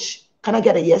 Coach, can I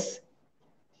get a yes?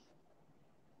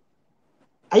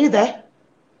 Are you there?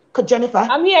 Coach Jennifer?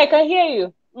 I'm here. I can hear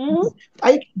you.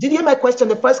 Did you hear my question,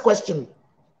 the first question?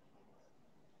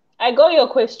 I got your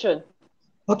question.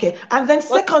 Okay. And then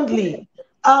What? secondly,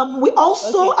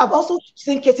 I've also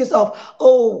seen cases of,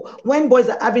 when boys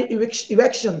are having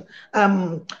erection,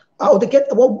 how they get,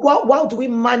 how do we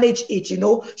manage it?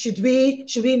 Should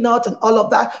we not, and all of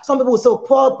that. Some people will say,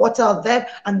 pour water on them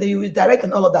and they will direct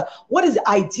and all of that. What is the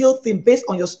ideal thing based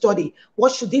on your study?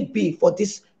 What should it be for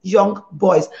these young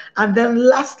boys? And then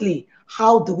lastly,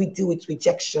 how do we deal with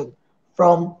rejection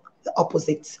from the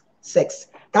opposite sex?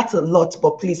 That's a lot,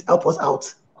 but please help us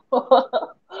out.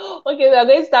 Okay, we are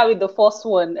going to start with the first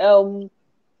one.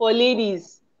 For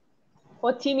ladies,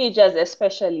 for teenagers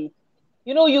especially,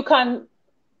 there are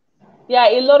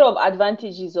a lot of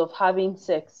advantages of having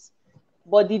sex,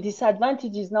 but the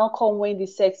disadvantages now come when the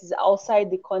sex is outside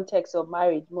the context of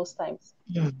marriage most times.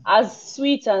 As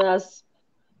sweet and as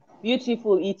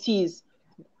beautiful it is,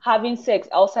 having sex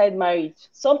outside marriage,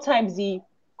 sometimes the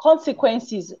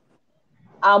consequences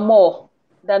are more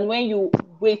than when you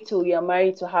wait till you're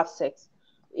married to have sex.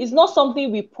 It's not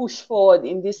something we push forward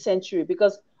in this century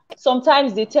because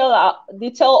sometimes they tell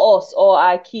us or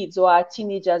our kids or our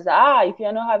teenagers that if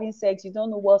you're not having sex, you don't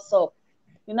know what's up.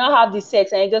 You now have the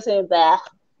sex and you just say, bah.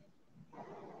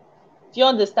 Do you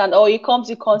understand? Or it comes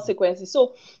with consequences.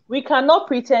 So we cannot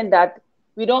pretend that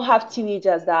we don't have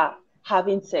teenagers that are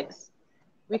having sex.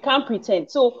 We can't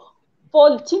pretend. So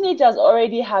for teenagers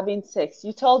already having sex,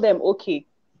 you tell them, okay,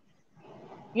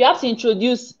 you have to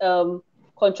introduce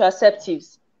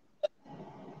contraceptives.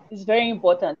 It's very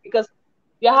important because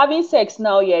you're having sex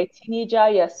now, you're a teenager,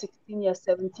 you're 16, you're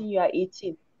 17, you're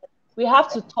 18. We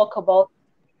have to talk about,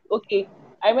 okay,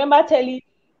 I remember telling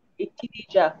a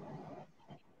teenager,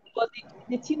 because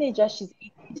the teenager, she's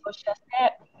 18, but she has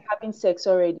started having sex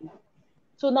already.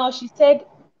 So now she said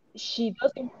she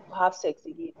doesn't want to have sex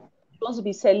again. She wants to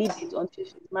be celibate until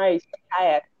she's married. She's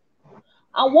tired.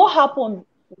 And what happened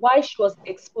why she was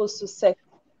exposed to sex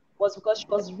was because she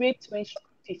was raped when she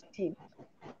was 15.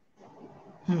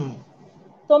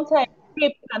 Sometimes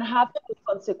rape can have two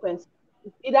consequences.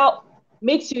 It either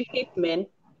makes you hate men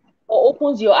or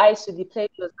opens your eyes to the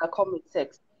pleasures that come with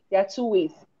sex. There are two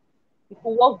ways. It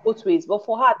will work both ways. But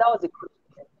for her, that was a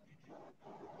consequence.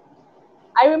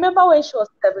 I remember when she was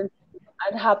 17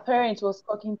 and her parents was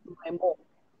talking to my mom.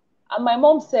 And my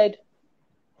mom said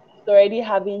she's already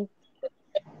having sex.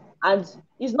 And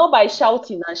it's not by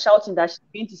shouting and shouting that she's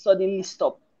going to suddenly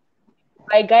stop.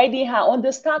 By guiding her,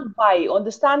 understand why,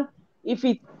 understand if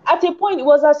it, at a point, it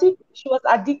was as if she was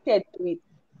addicted to it.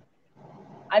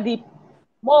 And the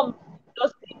mom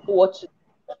just didn't know what to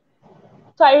do.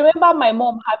 So I remember my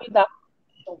mom having that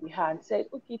conversation with her and said,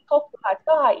 okay, talk to her,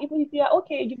 tell her, even if you are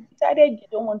okay, you decided you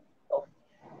don't want to stop,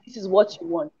 this is what you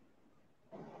want.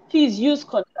 Please use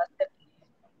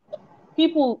contraceptives.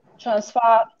 People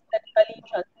transfer sexually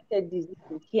transmitted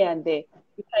diseases here and there.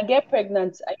 You can get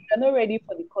pregnant and you're not ready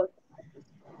for the consequences.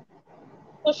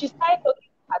 So she started talking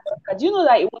to her daughter. Do you know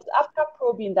that it was after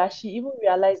probing that she even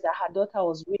realized that her daughter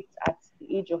was raped at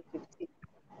the age of 15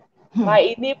 by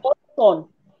a neighbor's son?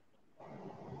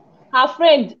 Her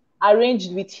friend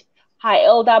arranged with her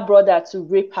elder brother to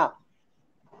rape her.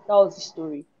 That was the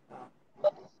story.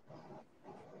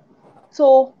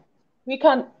 So we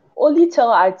can only tell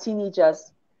our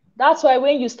teenagers. That's why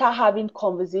when you start having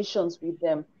conversations with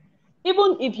them,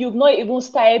 even if you've not even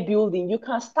started building, you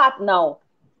can start now.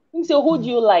 You say, who do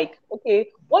you like? Okay,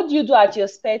 what do you do at your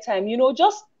spare time?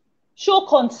 Just show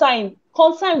concern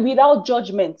without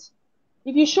judgment.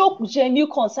 If you show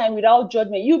genuine concern without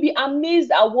judgment, you'll be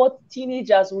amazed at what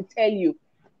teenagers will tell you,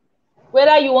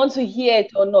 whether you want to hear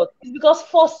it or not. It's because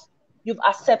first, you've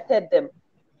accepted them.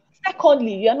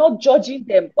 Secondly, you're not judging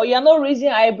them or you're not raising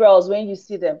eyebrows when you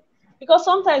see them. Because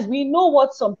sometimes we know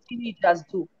what some teenagers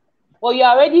do, but you're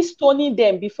already stoning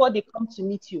them before they come to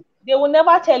meet you. They will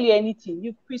never tell you anything.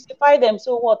 You crucify them,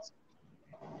 so what?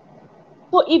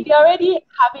 So if they're already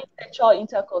having sexual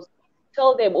intercourse,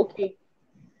 tell them, okay,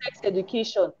 sex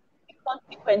education, the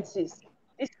consequences.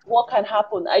 This is what can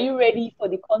happen. Are you ready for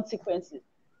the consequences?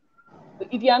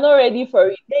 If you are not ready for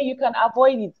it, then you can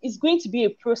avoid it. It's going to be a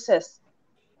process.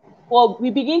 Well, we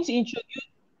begin to introduce,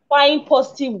 find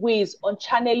positive ways on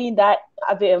channeling that,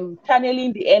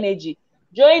 channeling the energy.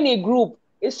 Join a group,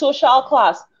 a social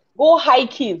class, go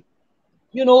hiking,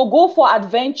 go for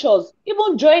adventures,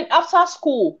 even join after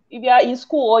school. If you are in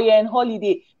school or you're in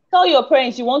holiday, tell your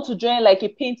parents you want to join like a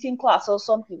painting class or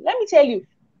something. Let me tell you,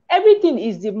 everything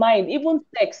is the mind, even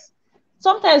sex.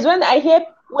 Sometimes when I hear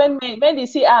when they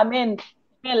say, men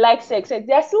like sex, there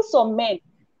are still some men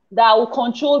that will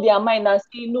control their mind and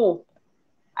say, no,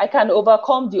 I can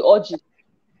overcome the urges.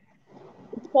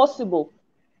 It's possible.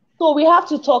 So we have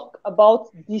to talk about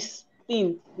these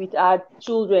things with our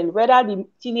children, whether the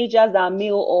teenagers are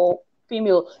male or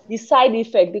female, the side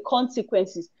effect, the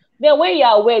consequences. Then when you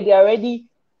are aware they're already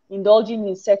indulging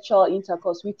in sexual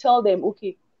intercourse, we tell them,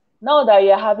 okay, now that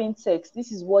you're having sex,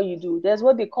 this is what you do. There's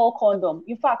what they call condom.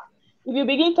 In fact, if you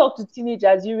begin to talk to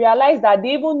teenagers, you realize that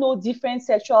they even know different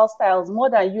sexual styles more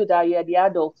than you, that you're the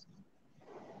adult.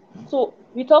 So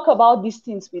we talk about these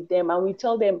things with them and we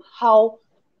tell them how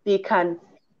they can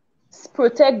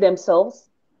protect themselves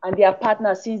and their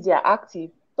partner since they are active.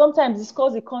 Sometimes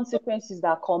discuss the consequences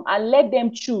that come and let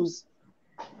them choose.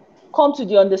 Come to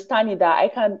the understanding that I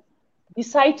can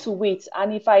decide to wait,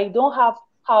 and if I don't have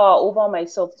power over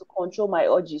myself to control my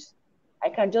urges, I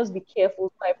can just be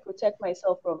careful so I protect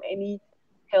myself from any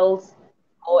health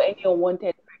or any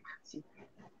unwanted pregnancy.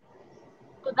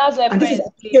 So that's why And this is parents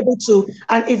play. applicable to,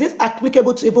 and is this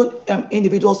applicable to even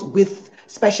individuals with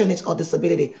special needs or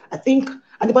disability? I think,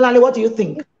 and Bolale, what do you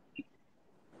think?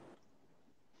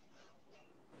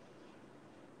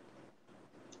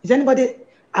 Is anybody,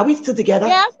 are we still together?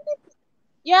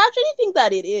 Yeah, I actually think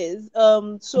that it is.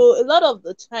 So a lot of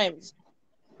the times,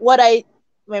 what I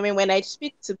when I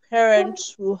speak to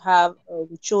parents who have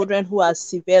children who are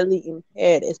severely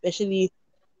impaired, especially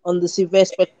on the severe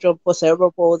spectrum for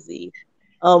cerebral palsy,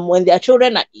 when their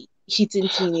children are hitting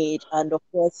teenage, and of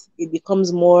course it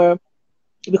becomes a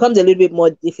little bit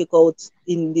more difficult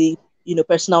in the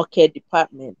personal care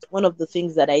department. One of the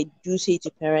things that I do say to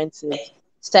parents is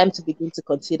it's time to begin to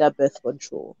consider birth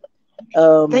control.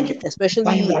 Thank you for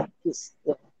clarifying Especially that.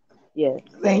 yeah,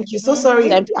 Thank you. So Mm-hmm. sorry.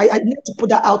 time to, I need to put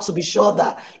that out to be sure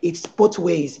that it's both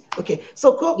ways. Okay.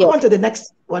 So go yes. on to the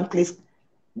next one, please.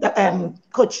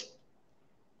 Coach.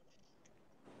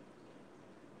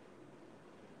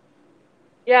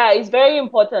 Yeah, it's very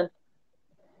important.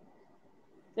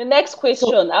 The next So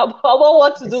question about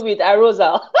what to do with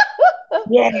arousal.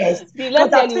 yes, because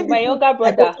Let's tell I've you, seen my people younger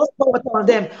like, oh, brother, just pour water on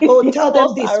them. Oh, his tell them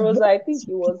first this. arousal, What I think is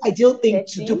he the was ideal thing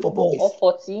to do 13 for or boys?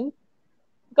 14.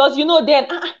 Because then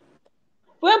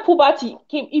when puberty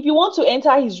came, if you want to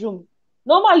enter his room,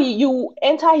 normally you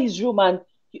enter his room and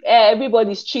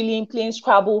everybody's chilling, playing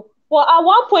Scrabble. But at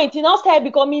one point, he now started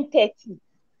becoming 30.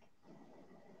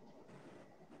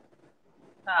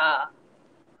 Ah,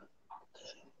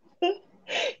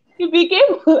 he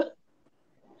became.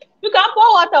 You can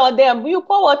pour water on them. You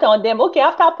pour water on them. Okay,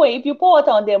 after pouring, if you pour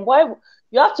water on them, why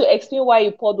you have to explain why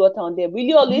you poured water on them? Will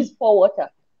you always pour water?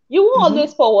 You won't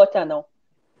always pour water now.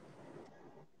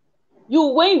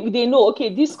 When they know,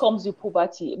 okay, this comes with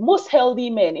puberty. Most healthy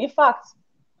men, in fact,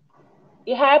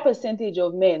 a higher percentage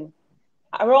of men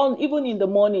around even in the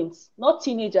mornings, not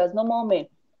teenagers, normal men,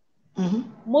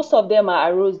 most of them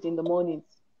are aroused in the mornings.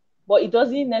 But it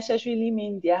doesn't necessarily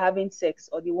mean they're having sex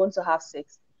or they want to have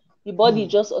sex. The body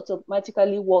just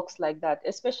automatically works like that,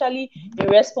 especially in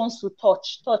response to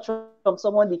touch from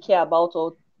someone they care about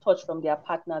or touch from their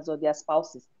partners or their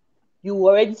spouses. You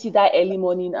already see that early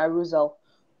morning arousal.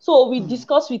 So we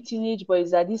discuss with teenage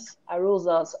boys that these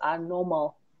arousals are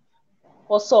normal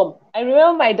for some. I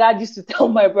remember my dad used to tell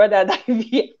my brother that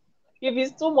if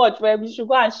it's too much for him, he should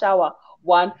go and shower.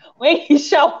 One, when he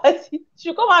showers, he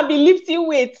should come and be lifting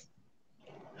weights.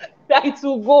 That it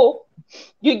will go.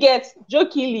 You get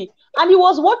jokingly, and it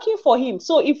was working for him.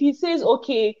 So if he says,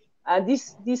 okay,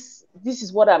 this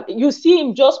is what you see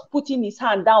him just putting his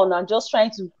hand down and just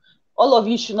trying to, all of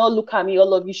you should not look at me,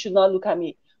 all of you should not look at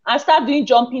me, and start doing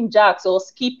jumping jacks or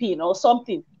skipping or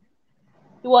something.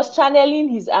 He was channeling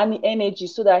his energy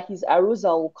so that his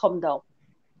arousal will come down.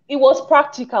 It was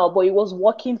practical, but it was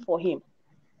working for him.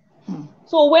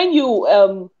 So when you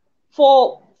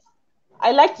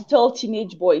I like to tell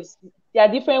teenage boys, there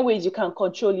are different ways you can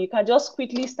control. You can just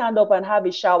quickly stand up and have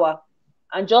a shower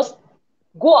and just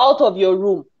go out of your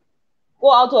room.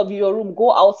 Go out of your room,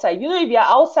 go outside. If you're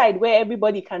outside where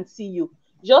everybody can see you,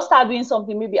 just start doing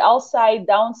something, maybe outside,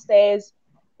 downstairs,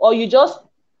 or you just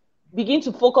begin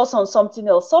to focus on something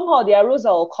else. Somehow the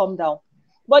arousal will come down.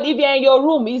 But if you're in your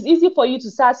room, it's easy for you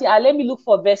to start saying, let me look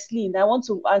for Vaseline. I want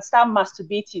to and start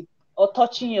masturbating or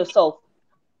touching yourself.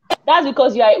 That's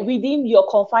because you are within your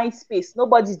confined space.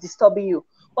 Nobody's disturbing you.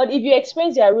 But if you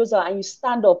experience the arousal and you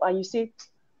stand up and you say,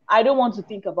 I don't want to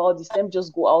think about this, let me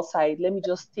just go outside. Let me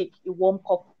just take a warm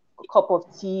cup of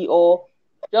tea, or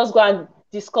just go and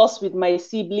discuss with my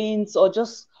siblings, or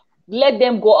just let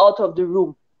them go out of the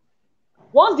room.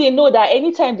 Once they know that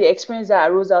anytime they experience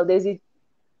that arousal, there's a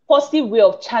positive way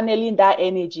of channeling that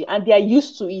energy and they are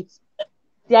used to it,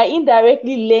 they are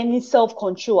indirectly learning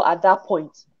self-control at that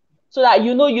point. So that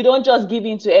you don't just give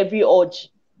in to every urge.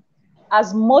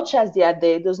 As much as they are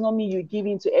there, does not mean you give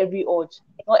in to every urge.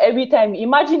 Not every time.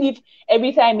 Imagine if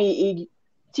every time a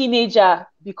teenager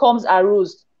becomes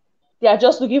aroused, they are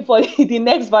just looking for the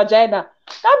next vagina.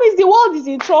 That means the world is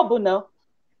in trouble now.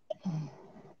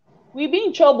 We'd be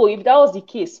in trouble if that was the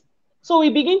case. So we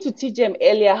begin to teach them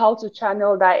earlier how to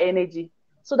channel that energy,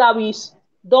 so that we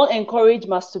don't encourage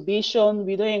masturbation.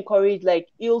 We don't encourage like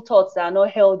ill thoughts that are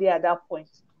not healthy at that point.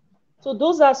 So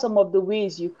those are some of the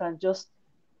ways you can just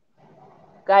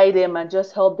guide them and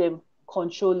just help them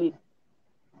control it.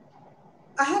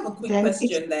 I have a quick Then it's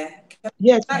question there.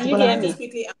 yes, Can Mr. you Can hear I Balanta. just me?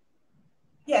 quickly ask?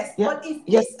 Yes, Yeah, but if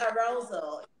yes, this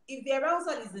arousal, if the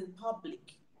arousal is in public,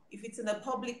 if it's in a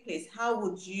public place, how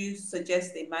would you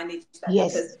suggest they manage that?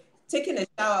 Because yes, taking a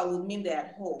shower would mean they're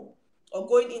at home, or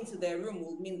going into their room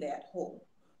would mean they're at home.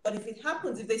 But if it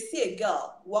happens, if they see a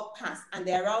girl walk past and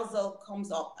the arousal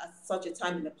comes up at such a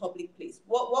time in a public place,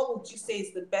 what would you say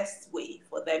is the best way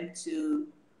for them to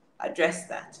address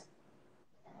that?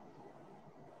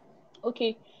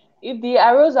 Okay. If the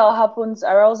arousal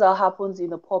happens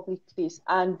in a public place,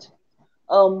 and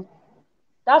um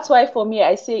that's why for me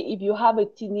I say, if you have a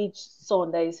teenage son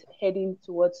that is heading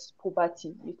towards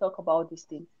puberty, you talk about these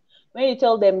things. When you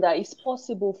tell them that it's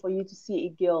possible for you to see a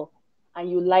girl and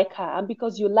you like her, and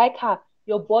because you like her,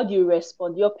 your body will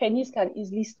respond, your penis can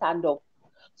easily stand up.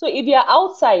 So if you're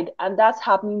outside and that's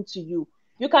happening to you,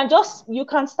 you can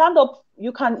stand up,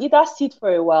 you can either sit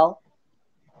for a while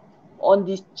on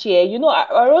this chair.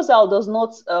 Arousal does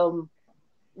not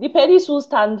the penis will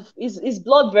stand is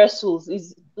blood vessels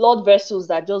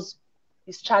that just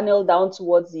is channeled down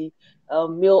towards the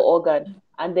male organ,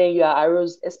 and then you are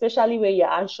aroused, especially when you're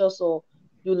anxious or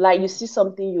you see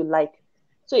something you like.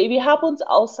 So if it happens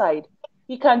outside,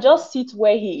 he can just sit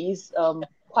where he is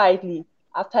quietly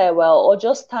after a while, or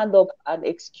just stand up and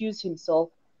excuse himself,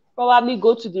 probably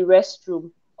go to the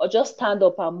restroom, or just stand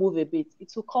up and move a bit.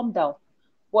 It will calm down.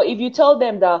 But if you tell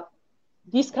them that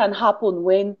this can happen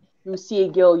when you see a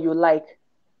girl you like,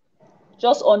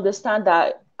 just understand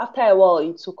that after a while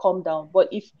it will calm down. But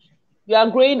if you are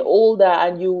growing older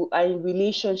and you are in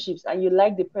relationships and you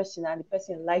like the person and the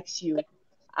person likes you,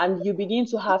 and you begin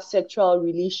to have sexual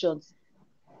relations,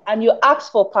 and you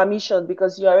ask for permission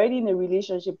because you're already in a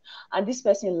relationship and this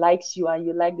person likes you and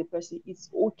you like the person, it's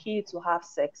okay to have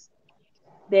sex.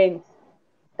 Then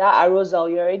that arousal,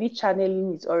 you're already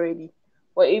channeling it already.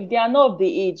 But if they are not of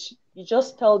the age, you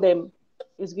just tell them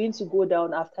it's going to go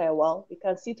down after a while. They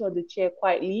can sit on the chair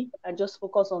quietly and just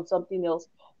focus on something else,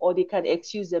 or they can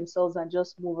excuse themselves and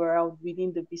just move around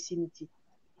within the vicinity.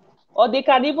 Or they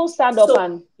can even stand up, So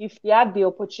and if they have the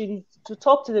opportunity to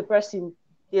talk to the person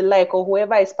they like, or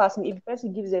whoever is passing, if the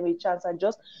person gives them a chance, and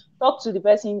just talk to the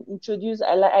person, introduce,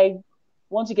 I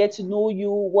want to get to know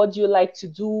you, what do you like to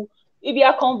do? If you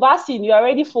are conversing, you're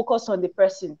already focused on the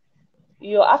person.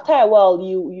 After a while,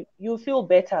 you feel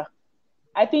better.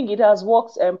 I think it has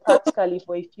worked practically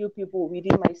for a few people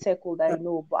within my circle that I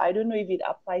know, but I don't know if it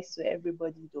applies to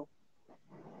everybody though.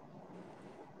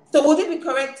 So would it be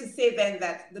correct to say then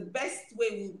that the best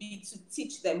way will be to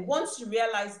teach them once you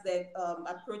realize that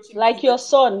approaching Like your puberty,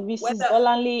 son, Mrs. whether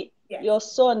Bolanley, yes, your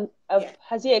son, yes.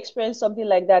 has he experienced something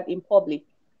like that in public?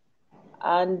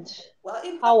 And Well,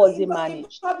 how was it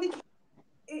managed?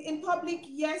 in public,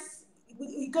 yes,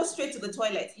 he goes straight to the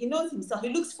toilet. He knows himself. He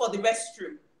looks for the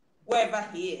restroom wherever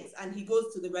he is, and he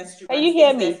goes to the restroom Can and you hear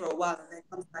stays there me? for a while and then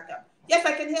comes back up. Yes,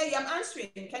 I can hear you. I'm answering.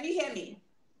 Can you hear me?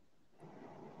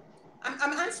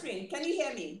 I'm answering. Can you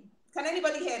hear me? Can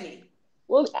anybody hear me?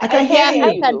 Well, I I can can hear Yes, hear I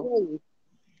you. you can though. hear you.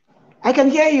 I can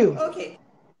hear you. Okay.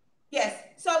 Yes.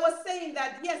 So I was saying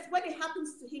that yes, when it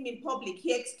happens to him in public,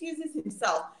 he excuses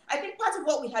himself. I think part of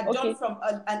what we had done Okay. from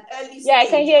an early Yeah, I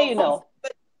can stage hear you of his now.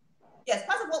 yes,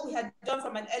 part of what we had done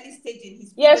from an early stage in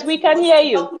his Yes, we puberty can was hear to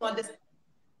help you. him understand.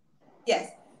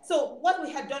 Yes. So what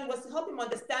we had done was to help him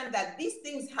understand that these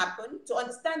things happen. To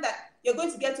understand that you're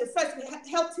going to get to first, we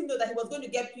helped him know that he was going to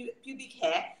get pubic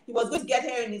hair. He was going to get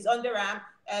hair in his underarm,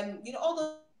 all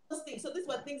those things. So these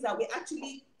were things that we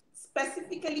actually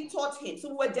specifically taught him. So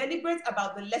we were deliberate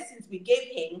about the lessons we gave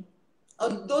him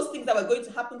on those things that were going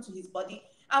to happen to his body.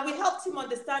 And we helped him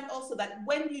understand also that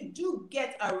when you do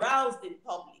get aroused in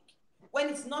public, when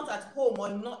it's not at home or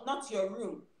not your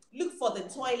room, look for the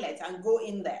toilet and go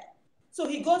in there. So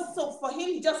he goes, so for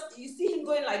him, you see him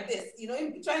going like this,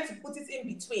 trying to put it in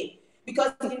between,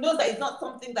 because he knows that it's not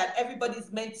something that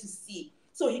everybody's meant to see.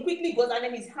 So he quickly goes and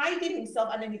then he's hiding himself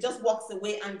and then he just walks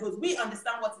away and goes. We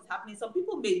understand what is happening. Some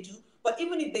people may do, but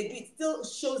even if they do, it still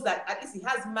shows that at least he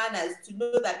has manners to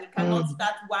know that he cannot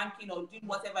start wanking or doing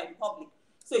whatever in public.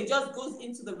 So he just goes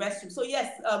into the restroom. So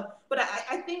yes, but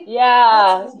I think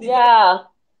Yeah, yeah.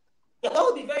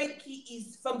 what would be very key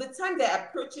is from the time they're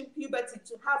approaching puberty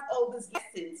to have all these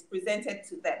lessons presented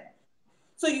to them.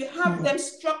 So you have them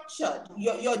structured.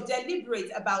 You're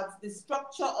deliberate about the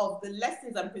structure of the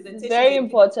lessons and presentations Very you're giving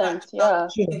to important. that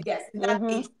child. Yeah. Yes, in that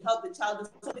age to help the child.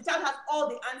 So the child has all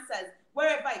the answers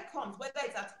wherever it comes, whether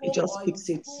it's at It home just or in fix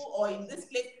it. school or in this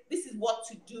place. This is what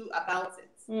to do about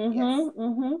it. Yes. Mm-hmm.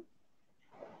 Mm-hmm.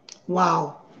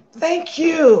 Wow. Thank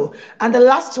you. And the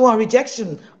last one,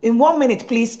 rejection. In 1 minute,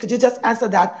 please, could you just answer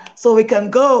that so we can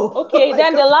go? Oh Okay, my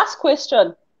then God. the last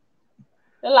question.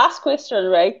 The last question,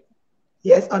 right?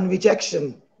 Yes, on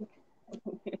rejection.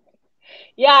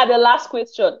 Yeah, the last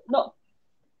question. No.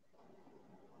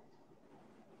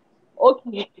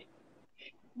 Okay.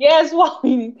 Yes,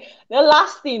 the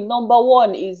last thing, number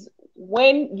one, is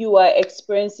when you are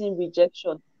experiencing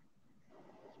rejection,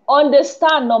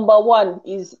 understand number one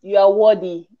is you are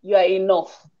worthy, you are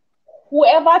enough.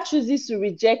 Whoever chooses to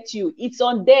reject you, it's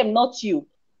on them, not you.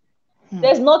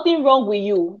 There's nothing wrong with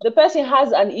you. The person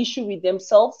has an issue with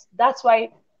themselves. That's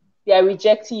why they are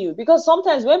rejecting you. Because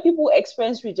sometimes when people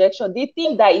experience rejection, they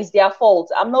think that it's their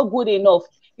fault. I'm not good enough.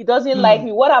 He doesn't like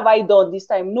me. What have I done this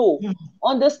time? No.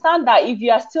 Understand that if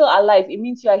you are still alive, it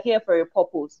means you are here for a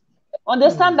purpose.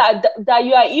 Understand that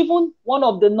you are even one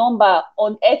of the number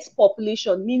on Earth's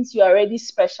population means you are already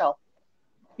special.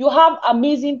 You have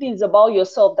amazing things about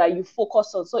yourself that you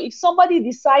focus on. So if somebody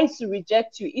decides to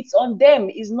reject you, it's on them,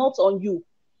 it's not on you.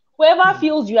 Whoever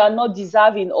feels you are not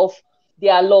deserving of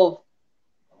their love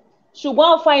should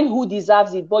go and find who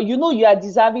deserves it. But you know you are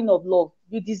deserving of love.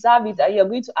 You deserve it and you're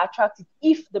going to attract it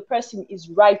if the person is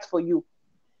right for you.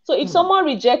 So if someone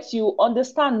rejects you,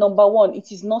 understand number one,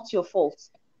 it is not your fault.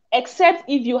 Except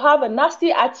if you have a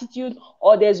nasty attitude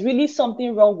or there's really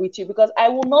something wrong with you, because I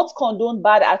will not condone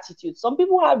bad attitudes. Some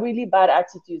people have really bad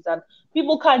attitudes and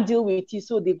people can't deal with it,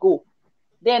 so they go.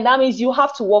 Then that means you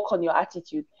have to work on your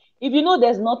attitude. If you know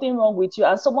there's nothing wrong with you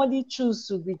and somebody chooses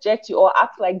to reject you or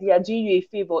act like they are doing you a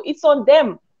favor, it's on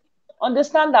them.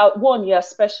 Understand that one, you are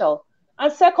special.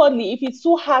 And secondly, if it's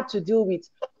too hard to deal with,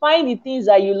 find the things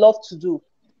that you love to do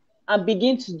and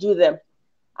begin to do them.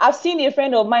 I've seen a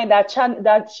friend of mine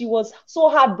that she was so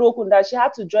heartbroken that she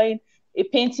had to join a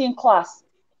painting class.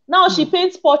 Now she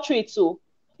paints portraits, so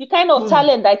the kind of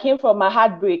talent that came from her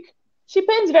heartbreak. She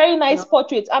paints very nice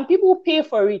portraits and people pay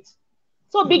for it.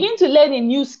 So begin to learn a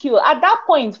new skill. At that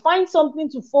point, find something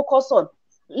to focus on.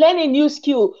 Learn a new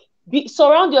skill.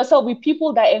 Surround yourself with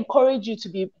people that encourage you to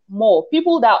be more,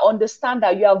 people that understand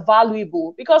that you are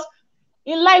valuable. Because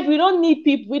in life, we don't need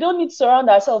people, we don't need to surround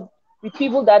ourselves with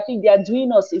people that think they are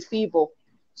doing us a favor.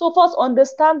 So first,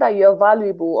 understand that you're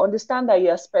valuable, understand that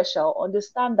you're special,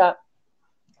 understand that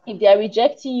if they are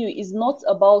rejecting you, it's not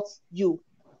about you.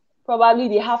 Probably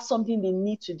they have something they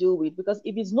need to deal with, because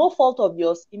if it's no fault of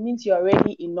yours, it means you're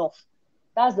already enough.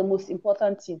 That's the most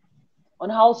important thing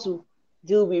on how to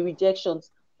deal with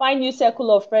rejections. Find your circle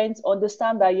of friends,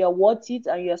 understand that you're worth it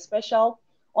and you're special.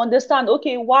 Understand,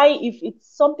 okay, why, if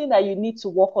it's something that you need to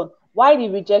work on, why the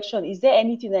rejection? Is there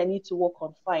anything I need to work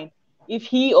on? Fine. If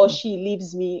he or she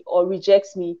leaves me or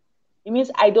rejects me, it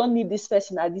means I don't need this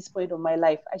person at this point of my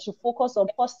life. I should focus on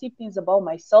positive things about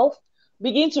myself.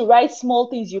 Begin to write small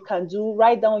things you can do,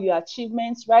 write down your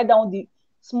achievements, write down the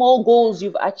small goals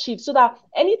you've achieved, so that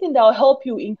anything that will help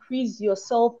you increase your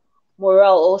self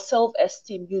morale or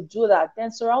self-esteem, you do that.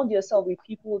 Then surround yourself with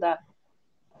people that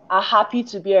are happy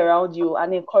to be around you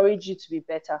and encourage you to be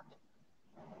better.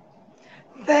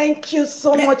 Thank you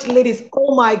so much, ladies.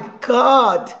 Oh my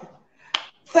God.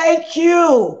 Thank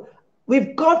you.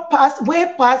 We've gone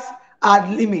way past our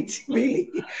limit,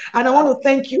 really. And I want to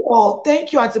thank you all.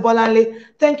 Thank you, Auntie Bolanle.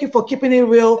 Thank you for keeping it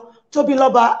real. Toby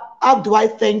Loba, how do I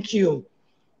thank you?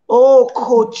 Oh,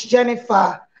 Coach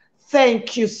Jennifer,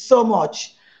 thank you so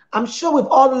much. I'm sure we've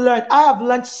all learned. I have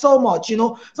learned so much.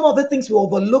 Some of the things we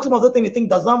overlook, some of the things we think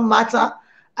doesn't matter.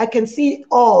 I can see it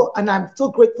all, and I'm so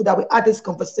grateful that we had this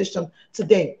conversation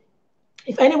today.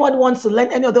 If anyone wants to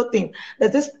learn any other thing,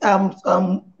 there's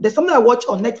something I watch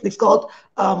on Netflix called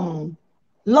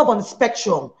love on the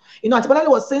spectrum. You know, Antibanali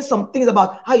was saying some things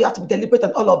about how you have to be deliberate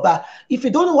and all of that. If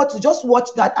you don't know what to, just watch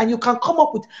that and you can come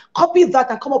up with, copy that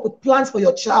and come up with plans for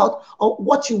your child or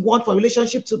what you want for a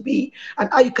relationship to be and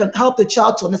how you can help the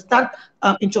child to understand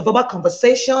introverbal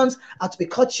conversations, how to be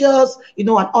courteous, you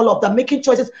know, and all of that, making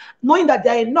choices, knowing that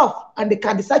they're enough and they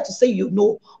can decide to say you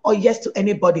no or yes to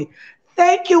anybody.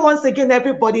 Thank you once again,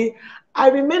 everybody. I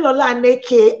remain Lola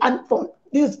Aneke, and from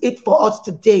this is it for us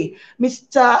today.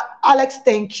 Mr. Alex,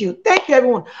 thank you. Thank you,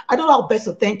 everyone. I don't know how best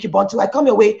to thank you, but until I come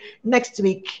your way next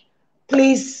week,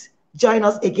 please join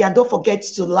us again. Don't forget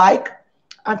to like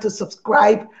and to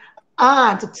subscribe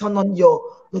and to turn on your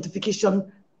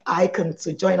notification icon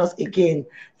to join us again.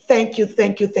 Thank you,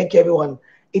 thank you, thank you, everyone.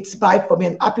 It's bye for me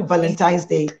and happy Valentine's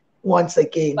Day once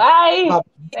again. Bye. Bye.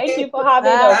 Thank you for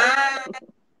having Bye. us.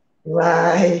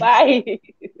 Bye. Bye. Bye.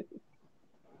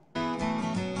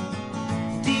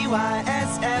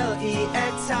 Dyslexiia.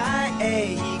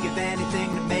 He give anything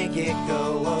to make it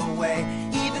go away,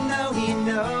 even though he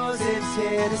knows it's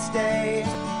here to stay.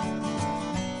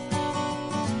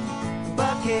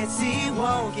 But Casey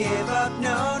won't give up,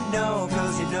 no, no,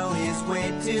 cause you know he's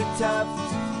way too tough.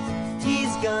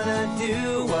 He's gonna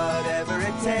do whatever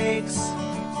it takes.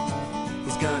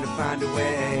 He's gonna find a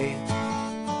way.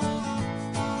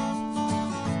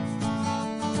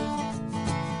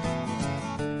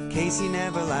 Casey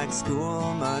never liked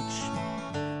school much.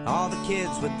 All the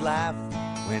kids would laugh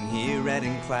when he read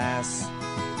in class.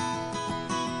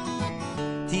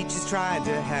 Teachers tried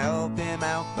to help him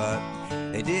out, but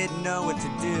they didn't know what to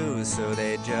do, so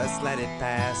they just let it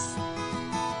pass.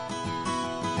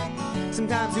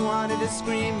 Sometimes he wanted to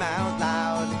scream out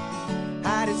loud,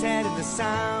 hide his head in the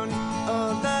sound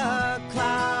of the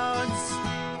clouds.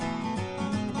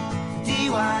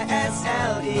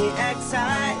 Dyslexiia.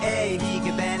 He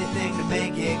give anything to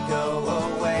make it go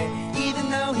away, even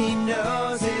though he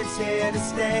knows it's here to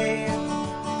stay.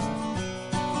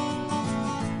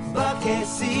 But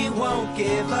Casey won't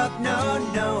give up, no,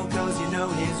 no, cause you know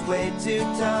he's way too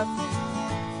tough.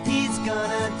 He's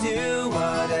gonna do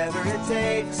whatever it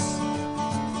takes.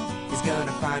 He's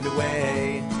gonna find a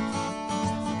way.